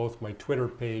questions of both my Twitter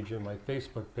page and my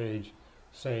Facebook page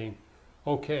saying,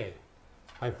 okay,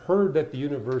 I've heard that the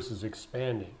universe is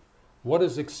expanding. What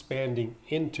is expanding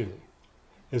into?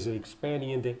 is it expanding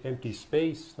into empty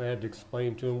space? I had to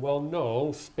explain to him, well,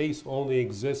 no, space only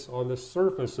exists on the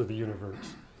surface of the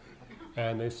universe.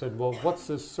 And they said, well, what's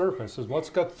this surface? I said, well, it's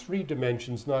got 3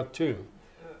 dimensions, not 2.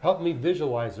 Help me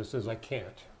visualize this. As I can't.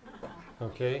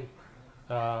 Okay?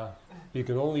 You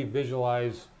can only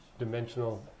visualize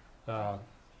dimensional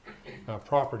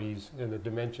properties in the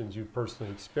dimensions you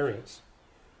personally experience.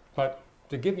 But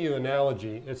to give you an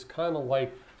analogy, it's kind of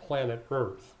like planet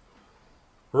Earth.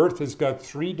 Earth has got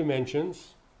 3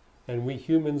 dimensions, and we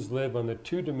humans live on the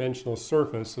 2-dimensional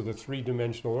surface of the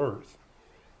 3-dimensional Earth.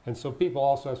 And so people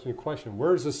also ask me a question,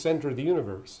 where's the center of the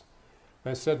universe?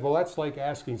 And I said, well, that's like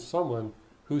asking someone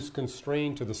who's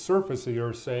constrained to the surface of the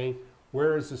Earth saying,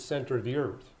 where is the center of the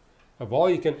Earth? If all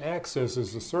you can access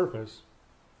is the surface,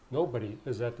 nobody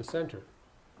is at the center.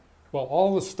 Well,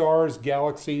 all the stars,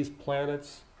 galaxies,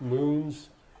 planets, moons,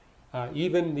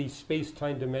 even the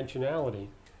space-time dimensionality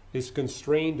is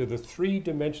constrained to the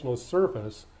 3-dimensional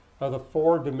surface of the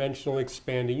 4-dimensional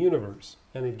expanding universe.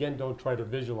 And again, don't try to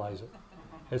visualize it.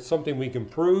 It's something we can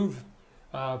prove,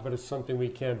 but it's something we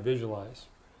can't visualize.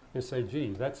 You say,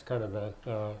 gee, that's kind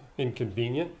of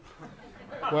inconvenient.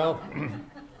 Well,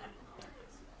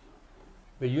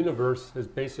 the universe is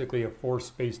basically a 4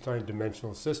 space-time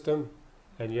dimensional system.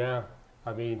 And yeah,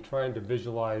 I mean, trying to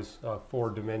visualize 4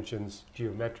 dimensions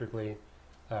geometrically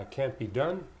can't be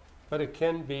done, but it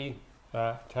can be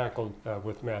tackled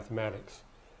with mathematics.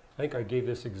 I think I gave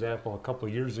this example a couple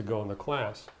of years ago in the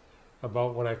class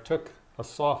about when I took a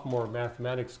sophomore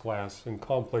mathematics class in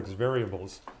complex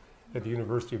variables at the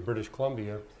University of British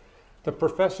Columbia. The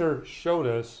professor showed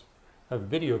us a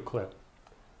video clip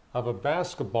of a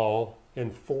basketball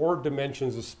in 4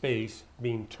 dimensions of space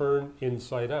being turned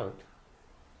inside out.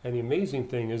 And the amazing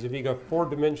thing is, if you got 4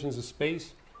 dimensions of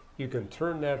space, you can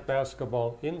turn that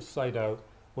basketball inside out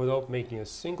without making a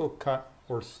single cut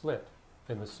or slit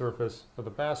in the surface of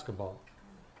the basketball.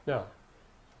 Now,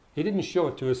 he didn't show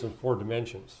it to us in 4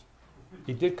 dimensions.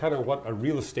 He did kind of what a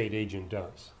real estate agent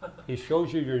does. He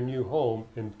shows you your new home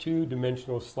in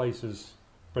 2-dimensional slices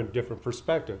from different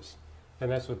perspectives. And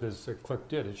that's what this clip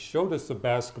did. It showed us the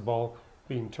basketball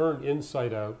being turned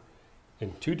inside out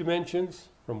in 2 dimensions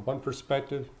from one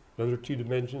perspective, another 2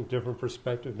 dimensions, different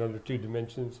perspective, another 2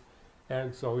 dimensions.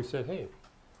 And so we said, hey,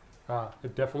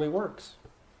 it definitely works.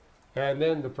 And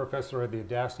then the professor had the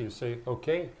audacity to say,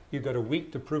 okay, you've got a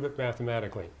week to prove it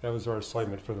mathematically. That was our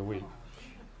assignment for the week.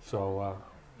 So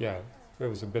yeah, it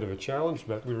was a bit of a challenge,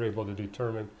 but we were able to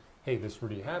determine, hey, this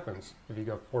really happens if you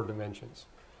got 4 dimensions.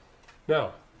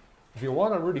 Now, if you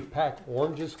want to really pack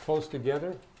oranges close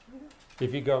together,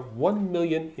 if you got 1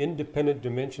 million independent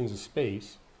dimensions of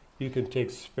space, you can take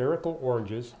spherical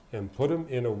oranges and put them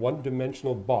in a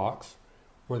 1-dimensional box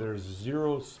where there's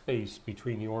 0 space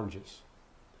between the oranges.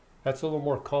 That's a little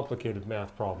more complicated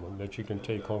math problem that you can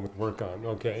take home and work on,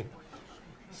 okay?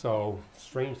 So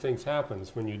strange things happen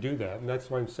when you do that, and that's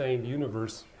why I'm saying the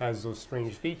universe has those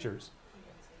strange features.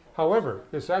 However,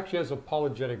 this actually has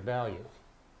apologetic value.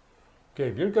 Okay,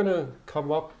 if you're going to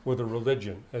come up with a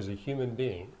religion as a human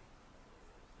being,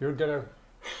 you're going to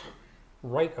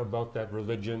write about that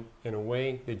religion in a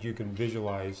way that you can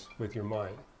visualize with your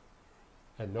mind.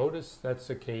 And notice that's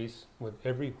the case with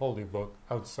every holy book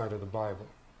outside of the Bible.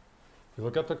 If you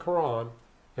look at the Quran,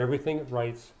 everything it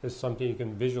writes is something you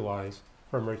can visualize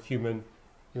from a human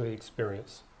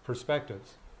experience,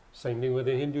 perspectives. Same thing with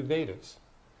the Hindu Vedas.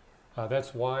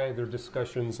 That's why their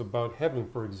discussions about heaven,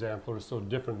 for example, are so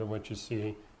different than what you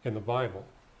see in the Bible.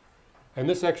 And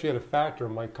this actually had a factor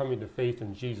in my coming to faith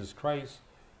in Jesus Christ,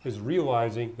 is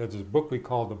realizing that this book we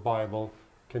call the Bible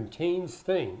contains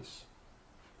things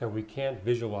that we can't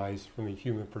visualize from a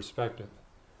human perspective,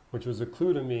 which was a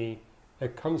clue to me.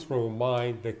 It comes from a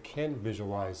mind that can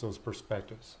visualize those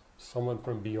perspectives, someone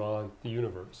from beyond the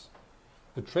universe.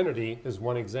 The Trinity is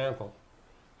one example.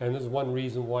 And this is one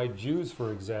reason why Jews,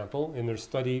 for example, in their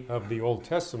study of the Old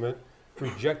Testament,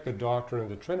 reject the doctrine of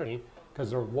the Trinity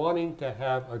because they're wanting to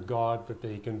have a God that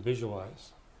they can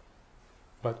visualize.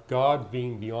 But God,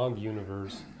 being beyond the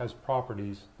universe, has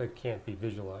properties that can't be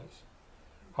visualized.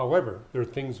 However, there are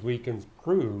things we can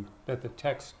prove that the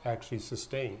text actually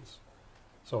sustains.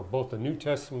 So both the New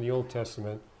Testament and the Old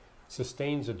Testament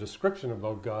sustains a description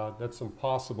about God that's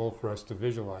impossible for us to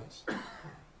visualize.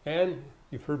 And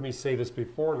you've heard me say this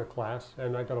before in a class,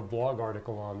 and I got a blog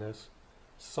article on this.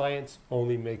 Science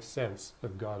only makes sense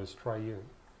if God is triune.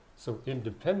 So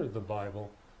independent of the Bible,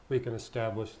 we can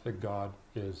establish that God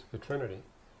is the Trinity.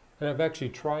 And I've actually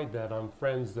tried that on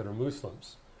friends that are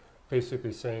Muslims,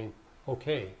 basically saying,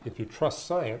 okay, if you trust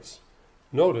science,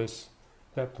 notice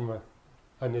that from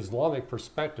an Islamic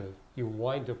perspective, you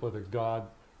wind up with a God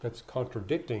that's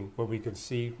contradicting what we can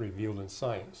see revealed in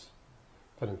science.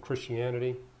 But in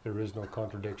Christianity, there is no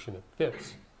contradiction. It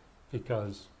fits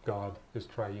because God is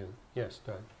triune. Yes,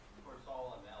 Doug? Of course,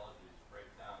 all analogies break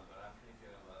down, but I'm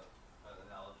thinking of an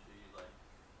analogy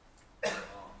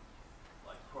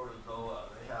like protozoa.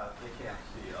 They can't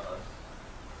see us,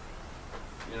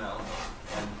 you know,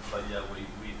 but yet we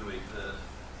do exist.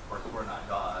 Of course, we're not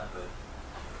God, but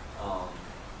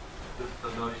just the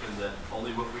notion that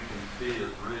only what we can see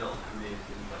is real to me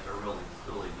seems like a really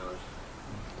silly notion.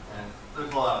 And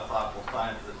there's a lot of thoughtful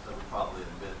scientists that would probably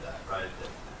admit that, right?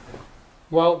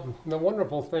 Well, the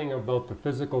wonderful thing about the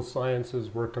physical sciences,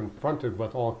 we're confronted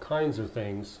with all kinds of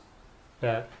things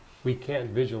that we can't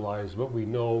visualize, but we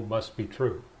know must be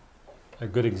true. A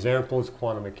good example is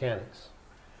quantum mechanics.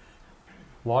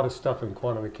 A lot of stuff in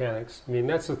quantum mechanics. I mean,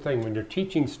 that's the thing. When you're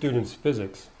teaching students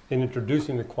physics and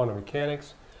introducing the quantum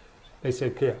mechanics, they say,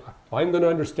 okay, I'm going to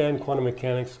understand quantum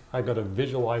mechanics. I've got to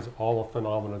visualize all the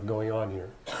phenomena going on here,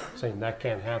 saying that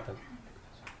can't happen.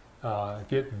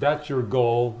 If that's your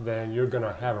goal, then you're going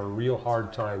to have a real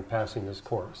hard time passing this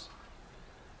course.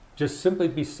 Just simply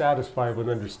be satisfied with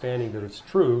understanding that it's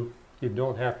true. You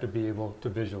don't have to be able to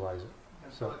visualize it.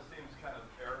 And so it seems kind of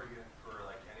arrogant for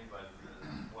like anybody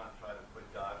to want to try to put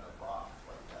God in a box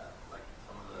like that, like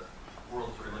some of the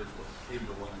world's religions seem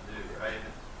to want to do, right?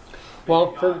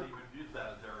 Well, God even views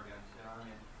that as arrogance, you know what I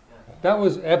mean? Yeah. that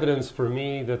was evidence for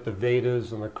me that the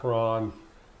Vedas and the Quran,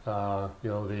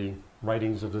 the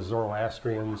writings of the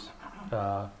Zoroastrians,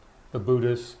 the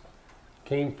Buddhists,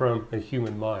 came from a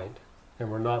human mind and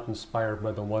were not inspired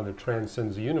by the one that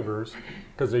transcends the universe,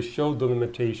 because they showed the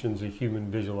limitations of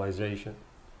human visualization.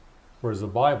 Whereas the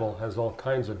Bible has all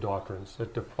kinds of doctrines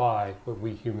that defy what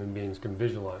we human beings can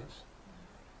visualize.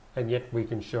 And yet we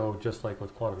can show, just like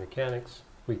with quantum mechanics,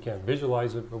 we can't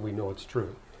visualize it, but we know it's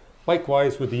true.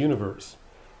 Likewise with the universe.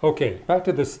 Okay, back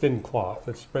to this thin cloth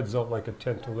that spreads out like a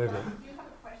tent to live in. You have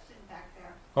a question back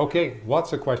there. Okay,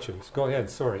 lots of questions. Go ahead,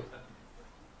 sorry.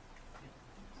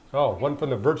 Oh, one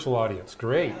from the virtual audience.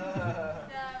 Great. So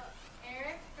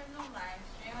Eric from the live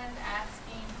stream was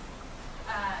asking,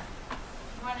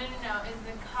 he wanted to know, is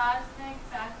the cosmic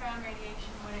background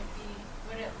radiation,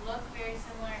 would it look very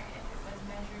similar if it was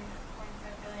measured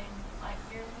 45 billion light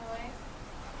years away?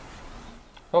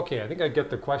 Okay, I think I get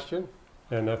the question.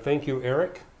 And thank you,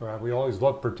 Eric. We always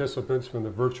love participants from the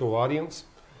virtual audience.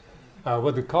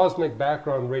 Would the cosmic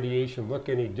background radiation look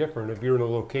any different if you're in a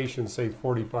location, say,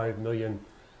 45 million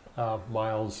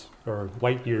miles or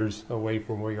light years away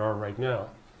from where you are right now?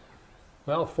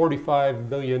 Well, 45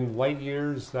 billion light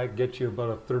years, that gets you about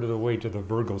a third of the way to the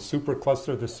Virgo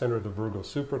supercluster, the center of the Virgo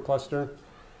supercluster.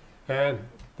 And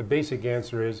the basic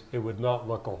answer is it would not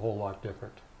look a whole lot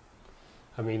different.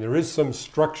 I mean, there is some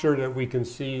structure that we can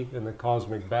see in the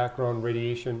cosmic background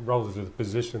radiation relative to the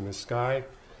position in the sky.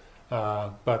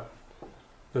 But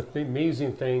the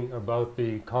amazing thing about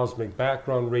the cosmic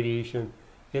background radiation,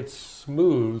 it's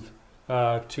smooth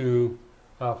to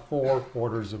 4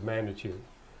 orders of magnitude.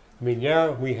 I mean, yeah,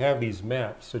 we have these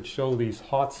maps that show these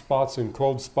hot spots and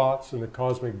cold spots in the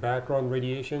cosmic background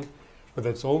radiation, but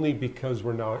that's only because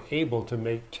we're now able to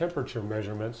make temperature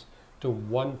measurements to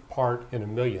 1 part in a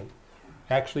million.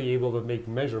 Actually able to make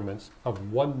measurements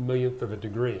of 1/1,000,000th of a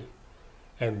degree.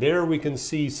 And there we can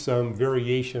see some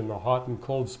variation in the hot and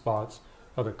cold spots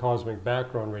of the cosmic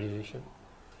background radiation.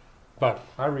 But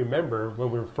I remember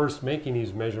when we were first making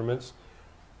these measurements,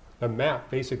 the map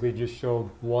basically just showed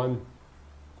one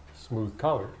smooth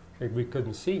color. We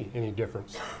couldn't see any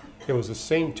difference. It was the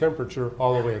same temperature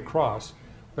all the way across,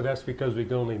 but that's because we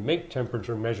can only make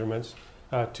temperature measurements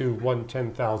to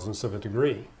 1/10,000th of a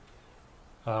degree.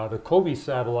 The Kobe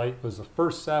satellite was the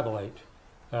first satellite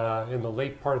in the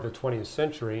late part of the 20th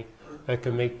century that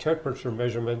could make temperature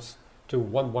measurements to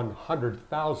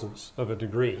 1/100,000th of a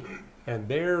degree. And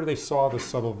there they saw the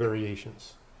subtle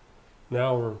variations.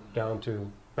 Now we're down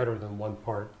to better than 1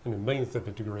 part in a millionth of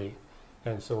a degree.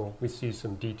 And so we see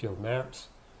some detailed maps.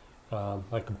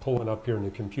 I can pull one up here in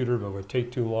the computer, but it would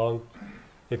take too long.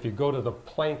 If you go to the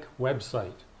Planck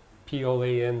website,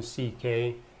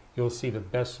 Planck, you'll see the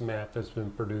best map that's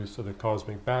been produced of the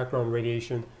cosmic background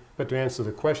radiation. But to answer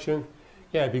the question,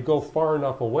 yeah, if you go far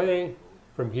enough away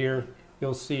from here,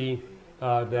 you'll see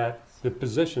that the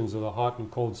positions of the hot and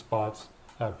cold spots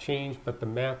have changed, but the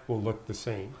map will look the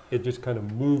same. It just kind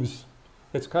of moves.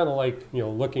 It's kind of like,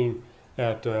 looking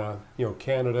at,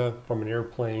 Canada from an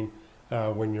airplane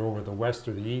when you're over the west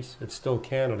or the east. It's still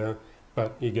Canada,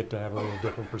 but you get to have a little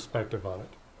different perspective on it.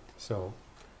 So,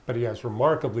 but yeah, it's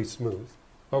remarkably smooth.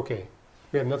 Okay,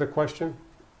 we have another question?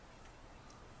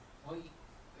 Well,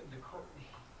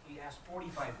 he asked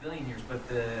 45 billion years, but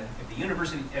if the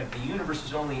universe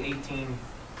is only 18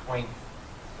 point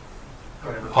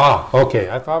whatever. Ah,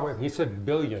 okay. I thought he said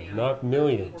billion, not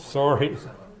million. Sorry.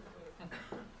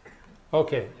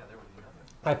 Okay.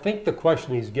 I think the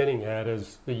question he's getting at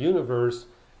is the universe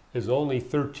is only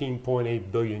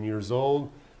 13.8 billion years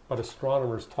old, but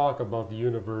astronomers talk about the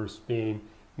universe being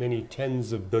many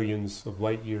tens of billions of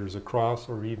light years across,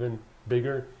 or even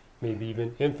bigger, maybe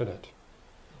even infinite.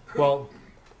 Well,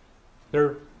 there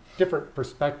are different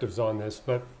perspectives on this,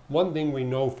 but one thing we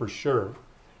know for sure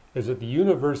is that the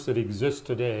universe that exists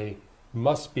today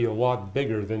must be a lot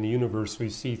bigger than the universe we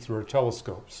see through our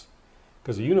telescopes.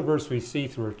 Because the universe we see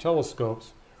through our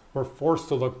telescopes, we're forced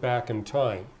to look back in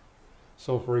time.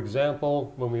 So for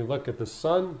example, when we look at the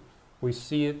sun, we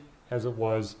see it as it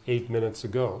was 8 minutes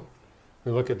ago.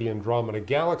 We look at the Andromeda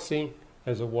galaxy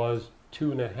as it was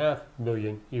 2.5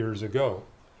 million years ago.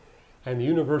 And the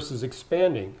universe is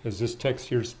expanding, as this text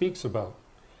here speaks about.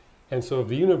 And so if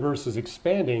the universe is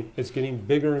expanding, it's getting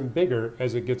bigger and bigger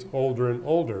as it gets older and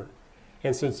older.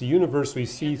 And since the universe we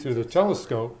see through the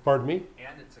telescope, pardon me?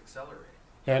 And it's accelerating.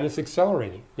 And it's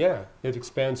accelerating, yeah. It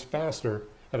expands faster,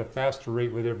 at a faster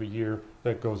rate with every year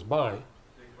that goes by. It's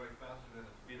going faster than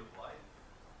the speed of light.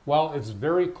 Well, it's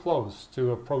very close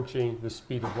to approaching the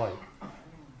speed of light.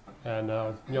 And,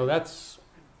 you know, that's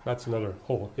another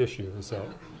whole issue, is that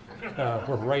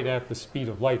we're right at the speed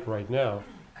of light right now.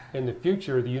 In the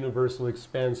future, the universe will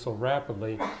expand so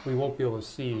rapidly, we won't be able to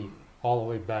see all the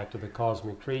way back to the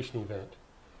cosmic creation event.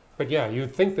 But yeah,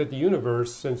 you'd think that the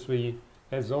universe, since we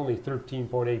is only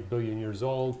 13.8 billion years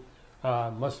old,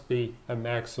 must be a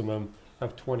maximum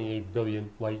of 28 billion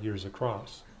light years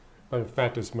across. But in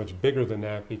fact, it's much bigger than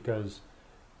that, because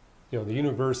you know, the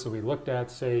universe that we looked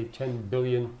at, say 10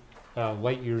 billion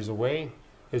light years away,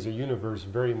 is a universe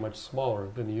very much smaller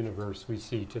than the universe we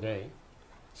see today.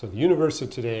 So the universe of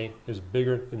today is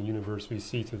bigger than the universe we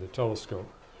see through the telescope.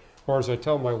 Or as I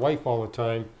tell my wife all the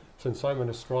time, since I'm an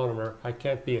astronomer, I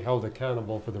can't be held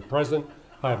accountable for the present.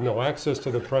 I have no access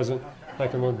to the present. I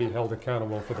can only be held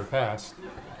accountable for the past.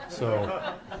 So,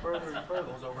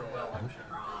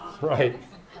 right.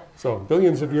 So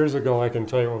billions of years ago, I can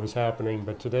tell you what was happening,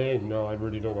 but today, no, I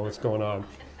really don't know what's going on.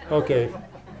 Okay.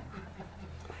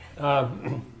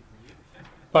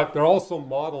 But there are also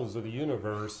models of the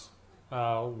universe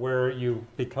where you,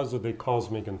 because of the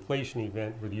cosmic inflation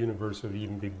event, where the universe would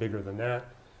even be bigger than that.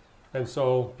 And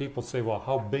so people say, well,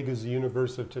 how big is the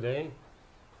universe of today?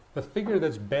 The figure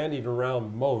that's bandied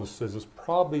around most is it's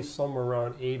probably somewhere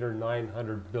around 800 or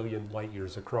 900 billion light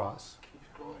years across.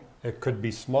 It could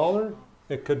be smaller,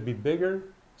 it could be bigger.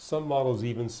 Some models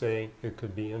even say it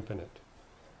could be infinite.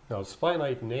 Now it's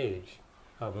finite in age,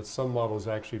 but some models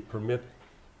actually permit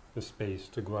the space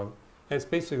to go out. And it's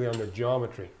basically on the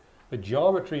geometry. The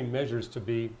geometry measures to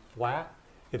be flat.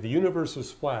 If the universe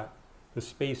is flat, the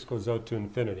space goes out to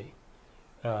infinity.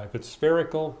 If it's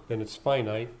spherical, then it's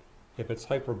finite. If it's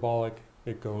hyperbolic,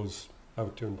 it goes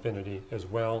out to infinity as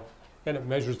well. And it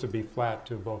measures to be flat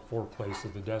to about 4 places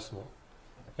of the decimal.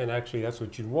 And actually, that's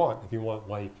what you'd want if you want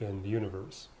life in the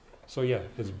universe. So yeah,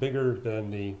 it's bigger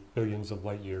than the billions of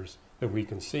light years that we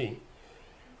can see.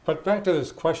 But back to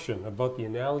this question about the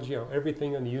analogy how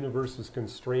everything in the universe is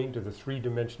constrained to the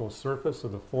 3-dimensional surface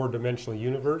of the 4-dimensional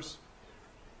universe.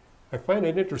 I find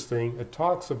it interesting. It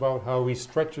talks about how he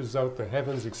stretches out the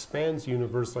heavens, expands the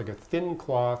universe like a thin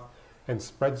cloth, and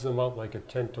spreads them out like a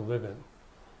tent to live in.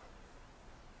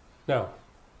 Now,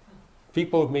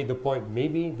 people have made the point,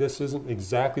 maybe this isn't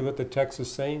exactly what the text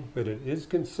is saying, but it is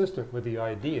consistent with the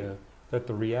idea that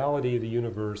the reality of the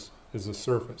universe is a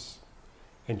surface.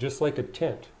 And just like a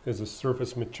tent is a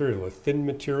surface material, a thin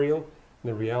material,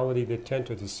 and the reality of the tent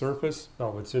is the surface,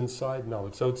 now it's inside, now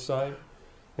it's outside.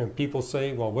 And people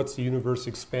say, well, what's the universe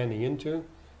expanding into?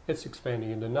 It's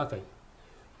expanding into nothing.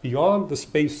 Beyond the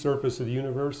space surface of the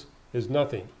universe is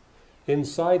nothing.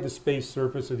 Inside the space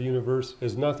surface of the universe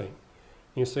is nothing.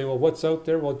 And you say, well, what's out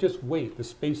there? Well, just wait. The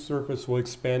space surface will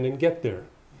expand and get there.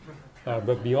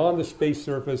 But beyond the space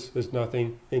surface is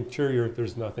nothing. Interior,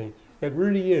 there's nothing. It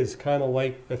really is kind of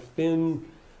like a thin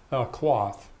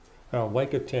cloth,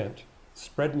 like a tent,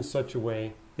 spread in such a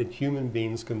way that human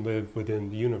beings can live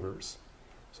within the universe.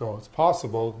 So it's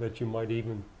possible that you might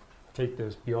even take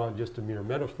this beyond just a mere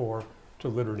metaphor to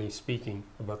literally speaking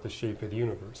about the shape of the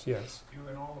universe. Yes? You,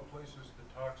 in all the places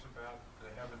that talks about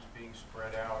the heavens being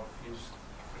spread out,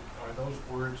 are those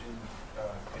words in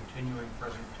continuing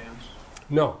present tense?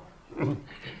 No.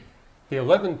 The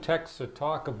 11 texts that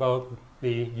talk about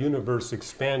the universe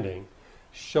expanding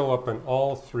show up in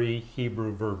all 3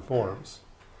 Hebrew verb forms.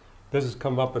 This has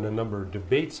come up in a number of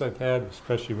debates I've had,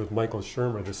 especially with Michael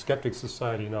Shermer, the Skeptic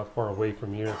Society not far away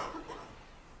from here.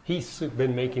 He's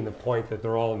been making the point that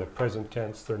they're all in the present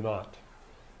tense. They're not.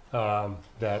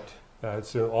 That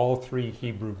it's in all three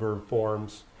Hebrew verb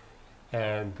forms,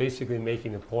 and basically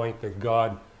making the point that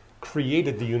God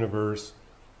created the universe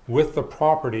with the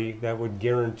property that would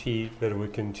guarantee that it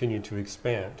would continue to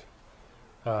expand.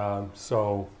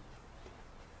 So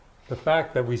the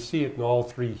fact that we see it in all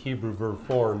three Hebrew verb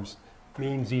forms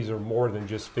means these are more than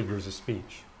just figures of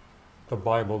speech. The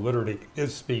Bible literally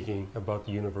is speaking about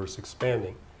the universe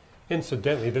expanding.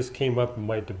 Incidentally, this came up in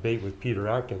my debate with Peter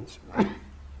Atkins.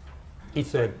 He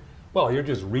said, well, you're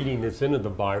just reading this into the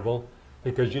Bible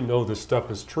because you know this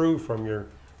stuff is true from your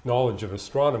knowledge of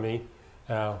astronomy.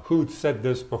 Who said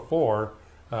this before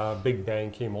Big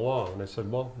Bang came along? And I said,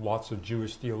 well, lots of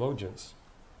Jewish theologians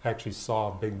actually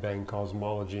saw Big Bang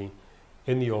cosmology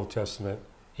in the Old Testament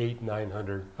 800,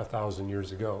 900, 1,000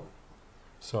 years ago.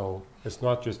 So it's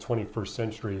not just 21st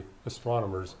century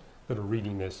astronomers that are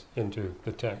reading this into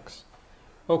the text.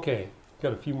 Okay,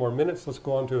 got a few more minutes. Let's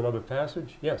go on to another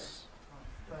passage. Yes?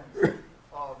 Thanks.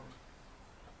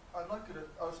 I'd like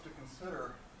us to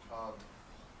consider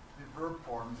the verb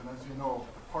forms, and as you know,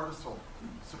 the participle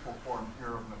form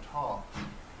here of natah,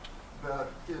 that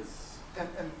it's,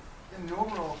 and in the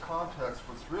overall context,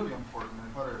 what's really important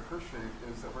and what I appreciate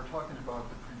is that we're talking about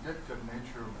the predictive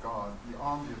nature of God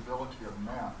beyond the ability of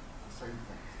man to say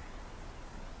things.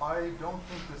 I don't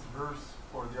think this verse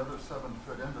or the other 7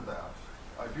 fit into that.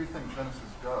 I do think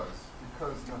Genesis does,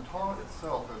 because natah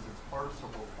itself as its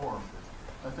participle form,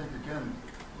 I think again,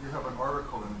 we have an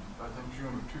article in, I think,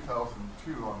 June of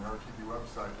 2002 on the RTB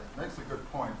website that makes a good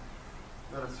point,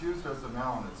 that it's used as a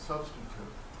noun, it's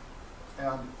substantive.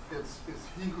 And it's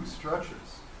he who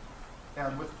stretches.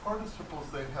 And with participles,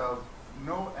 they have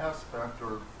no aspect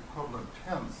or equivalent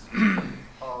tense,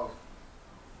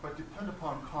 but depend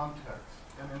upon context.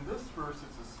 And in this verse,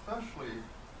 it's especially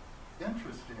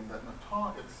interesting that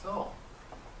natah itself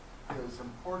is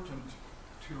important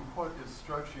to what is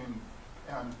stretching,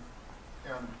 and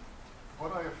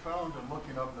what I have found in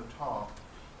looking up natah,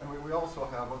 and we also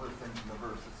have other things in the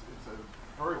verse. It's a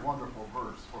very wonderful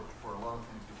verse for a lot of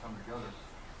things to come together.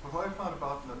 But what I found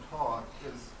about natah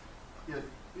is it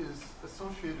is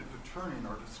associated to turning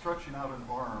or to stretching out an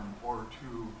arm, or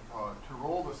to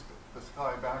roll the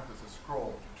sky back as a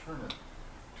scroll,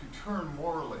 to turn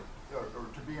morally, or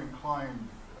to be inclined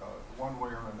one way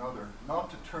or another, not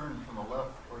to turn from the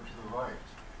left or to the right.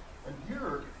 And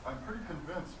here, I'm pretty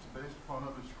convinced, based upon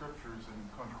other scriptures and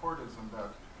concordism,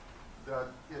 that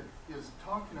it is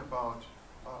talking about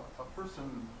a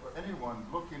person or anyone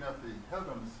looking at the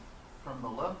heavens from the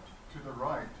left to the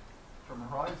right, from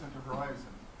horizon to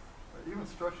horizon, even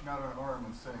stretching out an arm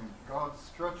and saying, God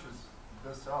stretches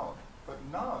this out, but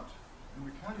not, and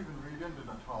we can't even read into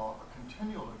natah, a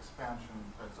continual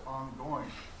expansion that's ongoing.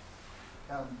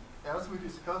 And as we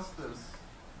discuss this,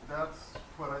 that's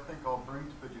what I think I'll bring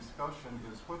to the discussion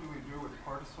is, what do we do with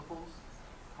participles?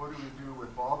 What do we do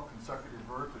with all consecutive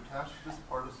verbs attached to this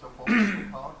participle,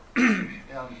 natah?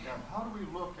 And how do we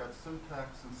look at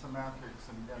syntax and semantics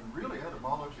and really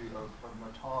etymology of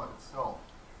natah itself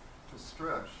to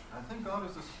stretch? And I think God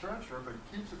is a stretcher, but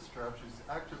he keeps it stretched. He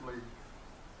actively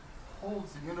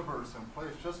holds the universe in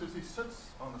place just as he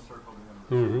sits on the circle of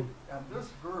the universe. Mm-hmm. And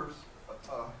this verse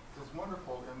is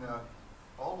wonderful in that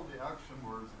all of the action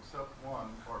words except one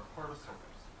are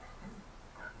participles.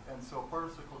 And so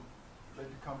participles, they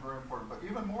become very important. But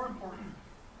even more important,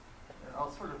 and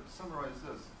I'll sort of summarize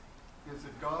this, is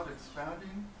it God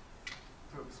expanding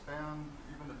to expand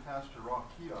even the past to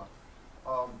rakia?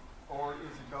 Or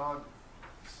is it God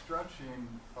stretching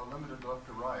a limited left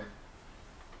to right?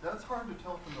 That's hard to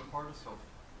tell from the participle,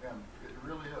 and it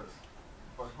really is.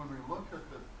 But when we look at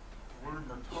the word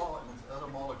natah and its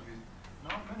etymology,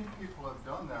 not many people have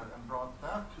done that and brought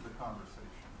that to the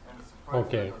conversation, and it's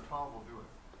surprising that natah will do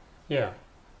it. Yeah.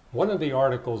 One of the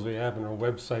articles we have on our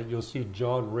website, you'll see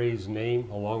John Ray's name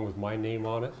along with my name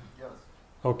on it. Yes.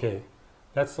 Okay.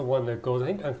 That's the one that goes,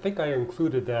 I think I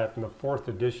included that in the 4th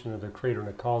edition of the Creator and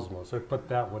the Cosmos. I put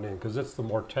that one in because it's the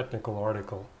more technical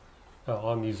article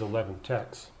on these 11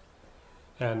 texts.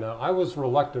 And I was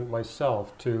reluctant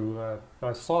myself to,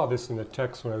 I saw this in the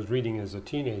text when I was reading as a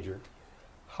teenager.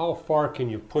 How far can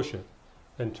you push it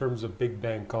in terms of Big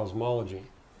Bang cosmology?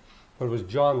 But it was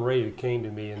John Ray who came to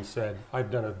me and said,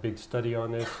 I've done a big study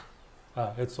on this.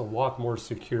 It's a lot more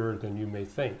secure than you may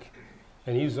think.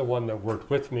 And he's the one that worked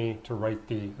with me to write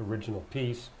the original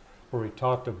piece where he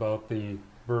talked about the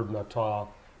verb natah,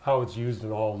 how it's used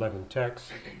in all 11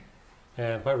 texts.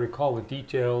 And if I recall the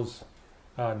details,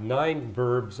 9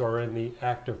 verbs are in the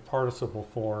active participle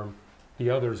form. The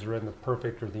others are in the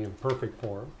perfect or the imperfect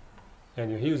form.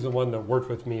 And he was the one that worked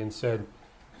with me and said,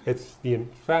 it's the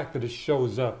fact that it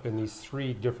shows up in these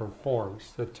 3 different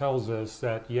forms that tells us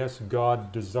that, yes,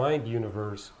 God designed the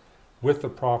universe with the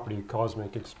property of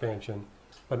cosmic expansion,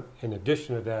 but in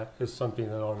addition to that is something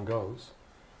that ongoes.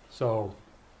 So,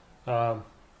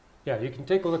 yeah, you can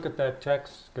take a look at that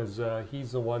text because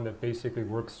he's the one that basically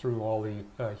works through all the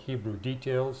Hebrew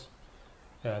details.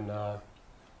 And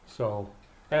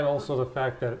and also the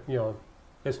fact that,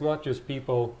 it's not just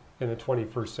people in the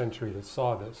 21st century that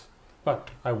saw this. But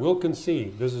I will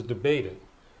concede, this is debated.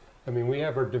 I mean, we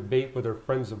have our debate with our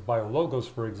friends of Biologos,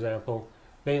 for example.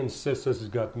 They insist this has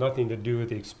got nothing to do with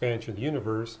the expansion of the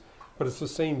universe, but it's the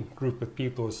same group of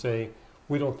people who say,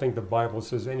 we don't think the Bible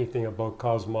says anything about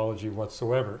cosmology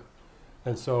whatsoever.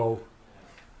 And so,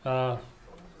 I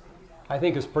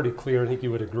think it's pretty clear, I think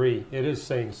you would agree, it is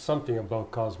saying something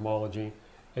about cosmology.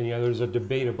 And yeah, there's a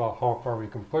debate about how far we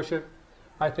can push it.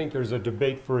 I think there's a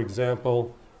debate, for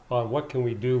example, on what can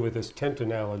we do with this tent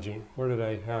analogy. Where did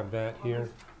I have that here?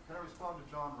 Can I respond to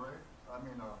John Ray?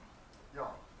 Yeah.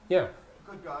 Yeah.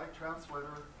 Good guy,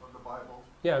 translator of the Bible.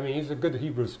 Yeah, I mean, he's a good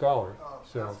Hebrew scholar.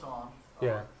 Passed on.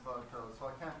 Yeah. But, so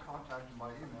I can't contact him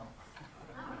by email.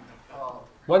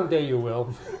 One day you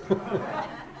will.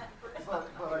 but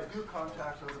I do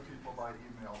contact other people by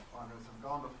email on this. I've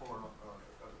gone before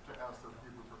to ask the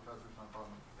Hebrew professors on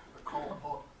the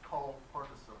call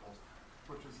participles,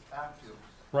 which is active.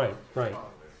 Right.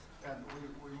 And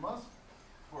we must,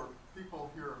 for people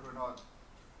here who are not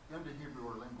into Hebrew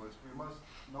or linguists, we must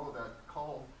know that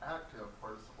call active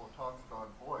participle talks about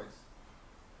voice,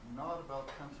 not about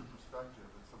tense and perspective.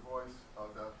 It's a voice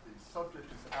that the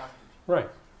subject is active. Right.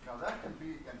 Now that can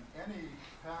be in any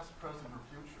past, present, or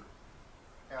future.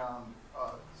 And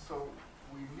so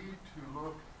we need to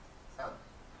look at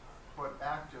what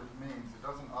active means. It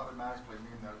doesn't automatically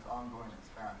mean that it's ongoing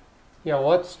expanding. Yeah,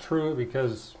 well, that's true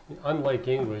because unlike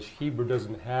English, Hebrew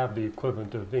doesn't have the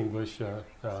equivalent of English,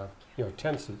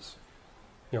 tenses.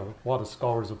 A lot of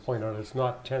scholars have pointed out it's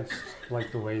not tense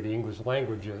like the way the English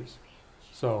language is.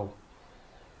 So,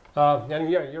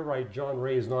 and yeah, you're right. John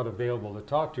Ray is not available to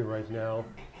talk to you right now.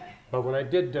 But when I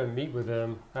did meet with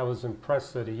him, I was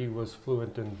impressed that he was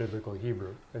fluent in biblical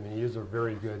Hebrew. I mean, he is a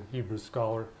very good Hebrew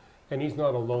scholar, and he's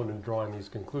not alone in drawing these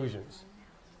conclusions.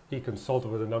 He consulted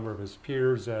with a number of his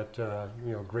peers at,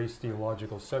 Grace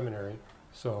Theological Seminary.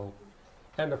 So,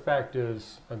 and the fact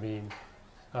is, I mean,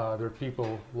 there are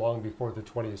people long before the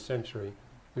 20th century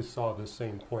who saw the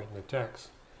same point in the text.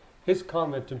 His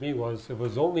comment to me was, if it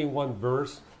was only one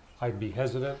verse, I'd be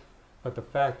hesitant, but the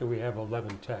fact that we have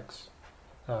 11 texts,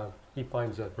 he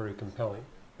finds that very compelling.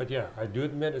 But yeah, I do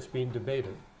admit it's being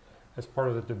debated as part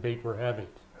of the debate we're having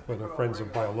with our friends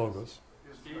of Biologos.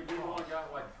 Steve, we've only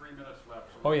got like 3 minutes left.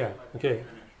 So Oh yeah, okay.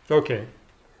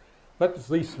 Let's at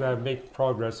least make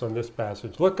progress on this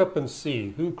passage. Look up and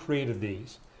see who created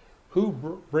these.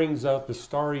 Who brings out the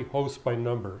starry host by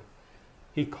number?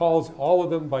 He calls all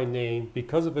of them by name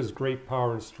because of his great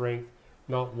power and strength.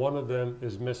 Not one of them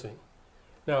is missing.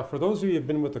 Now, for those of you who have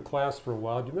been with the class for a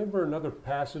while, do you remember another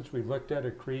passage we looked at,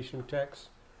 a creation text,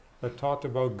 that talked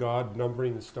about God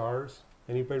numbering the stars?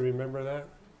 Anybody remember that?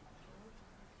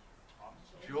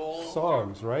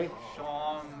 Psalms, right?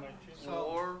 Psalm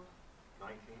 4.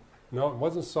 No, it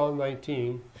wasn't Psalm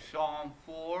 19. Psalm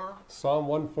 4. Psalm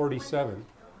 147.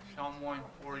 Psalm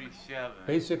 147.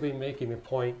 Basically making the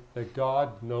point that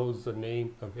God knows the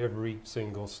name of every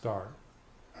single star.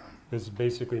 This is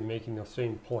basically making the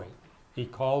same point. He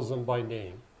calls them by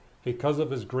name. Because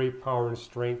of his great power and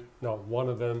strength, not one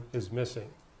of them is missing.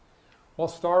 Well,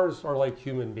 stars are like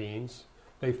human beings.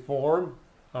 They form,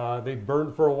 they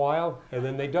burn for a while, and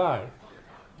then they die.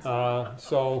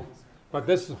 But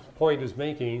this point is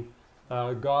making,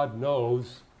 God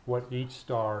knows what each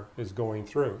star is going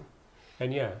through.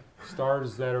 And yeah,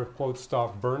 stars that are, quote,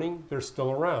 stopped burning, they're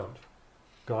still around.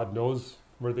 God knows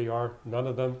where they are. None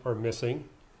of them are missing.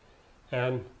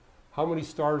 And how many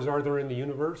stars are there in the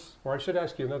universe? Or I should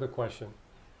ask you another question.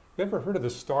 You ever heard of the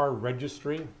star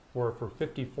registry, where for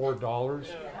 $54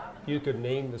 you could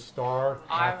name the star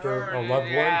after a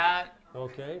loved one?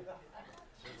 Okay.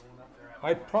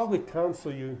 I'd probably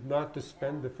counsel you not to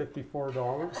spend the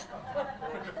 $54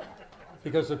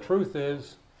 because the truth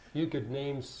is you could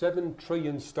name 7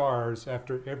 trillion stars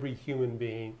after every human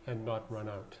being and not run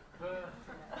out.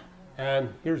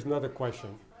 And here's another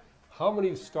question. How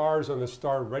many stars on the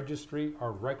star registry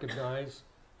are recognized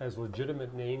as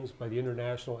legitimate names by the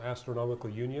International Astronomical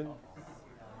Union?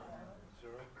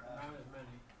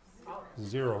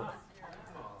 0.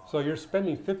 So you're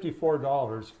spending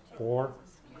 $54 for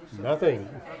nothing.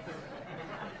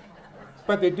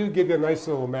 But they do give you a nice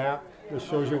little map that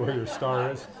shows you where your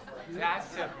star is.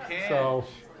 That's a pinch. So,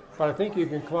 but I think you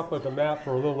can come up with a map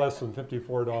for a little less than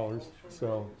 $54.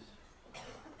 So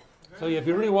if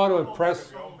you really want to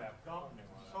impress,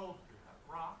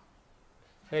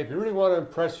 hey, if you really want to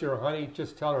impress your honey,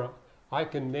 just tell her, I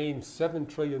can name 7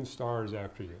 trillion stars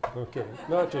after you. Okay,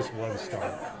 not just one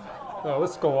star. No,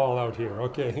 let's go all out here,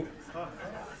 okay?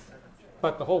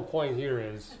 But the whole point here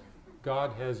is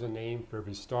God has a name for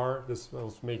every star. This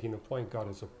was making the point. God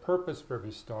has a purpose for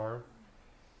every star.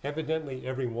 Evidently,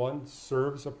 every one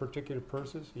serves a particular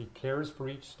purpose. He cares for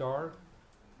each star.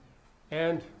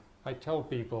 And I tell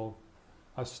people,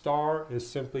 a star is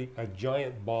simply a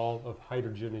giant ball of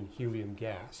hydrogen and helium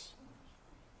gas.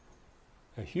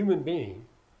 A human being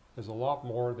is a lot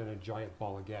more than a giant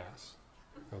ball of gas.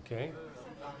 Okay?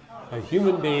 A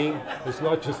human being is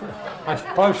not just... I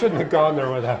probably shouldn't have gone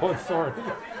there with that one, sorry.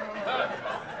 Kind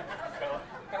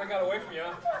of got away from you.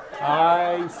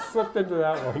 I slipped into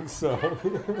that one, so... It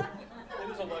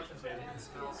is election season.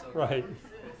 Right.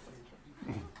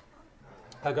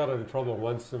 I got into trouble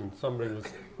once and somebody was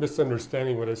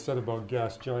misunderstanding what I said about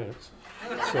gas giants.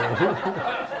 So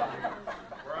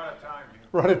We're out of time.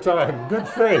 we're out of time. Good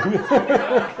thing.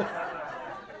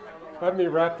 Let me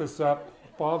wrap this up.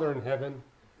 Father in heaven,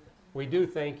 we do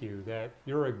thank you that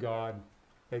you're a God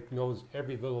that knows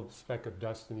every little speck of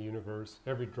dust in the universe,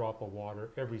 every drop of water,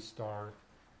 every star.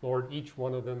 Lord, each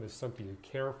one of them is something you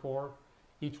care for.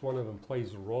 Each one of them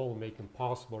plays a role in making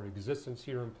possible our existence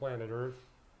here on planet Earth.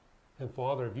 And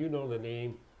Father, if you know the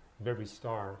name of every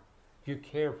star, if you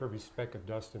care for every speck of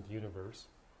dust in the universe,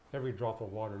 every drop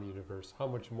of water in the universe, how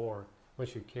much more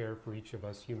must you care for each of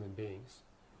us human beings?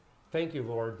 Thank you,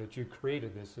 Lord, that you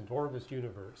created this enormous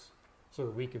universe so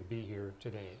that we could be here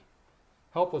today.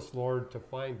 Help us, Lord, to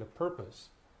find the purpose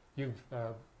you've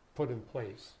put in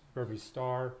place for every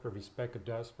star, for every speck of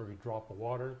dust, for every drop of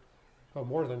water. But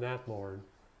more than that, Lord,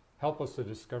 help us to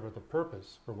discover the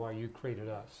purpose for why you created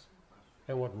us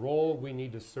and what role we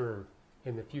need to serve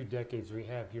in the few decades we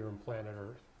have here on planet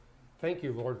Earth. Thank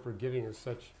you, Lord, for giving us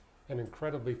such an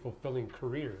incredibly fulfilling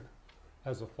career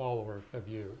as a follower of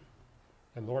you.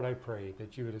 And Lord, I pray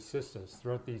that you would assist us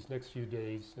throughout these next few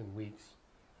days and weeks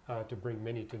to bring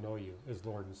many to know you as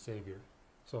Lord and Savior,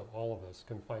 so all of us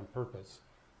can find purpose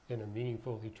in a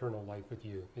meaningful eternal life with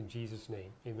you. In Jesus'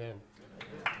 name, amen.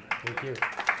 Thank you.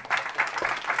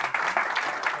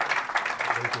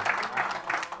 Thank you.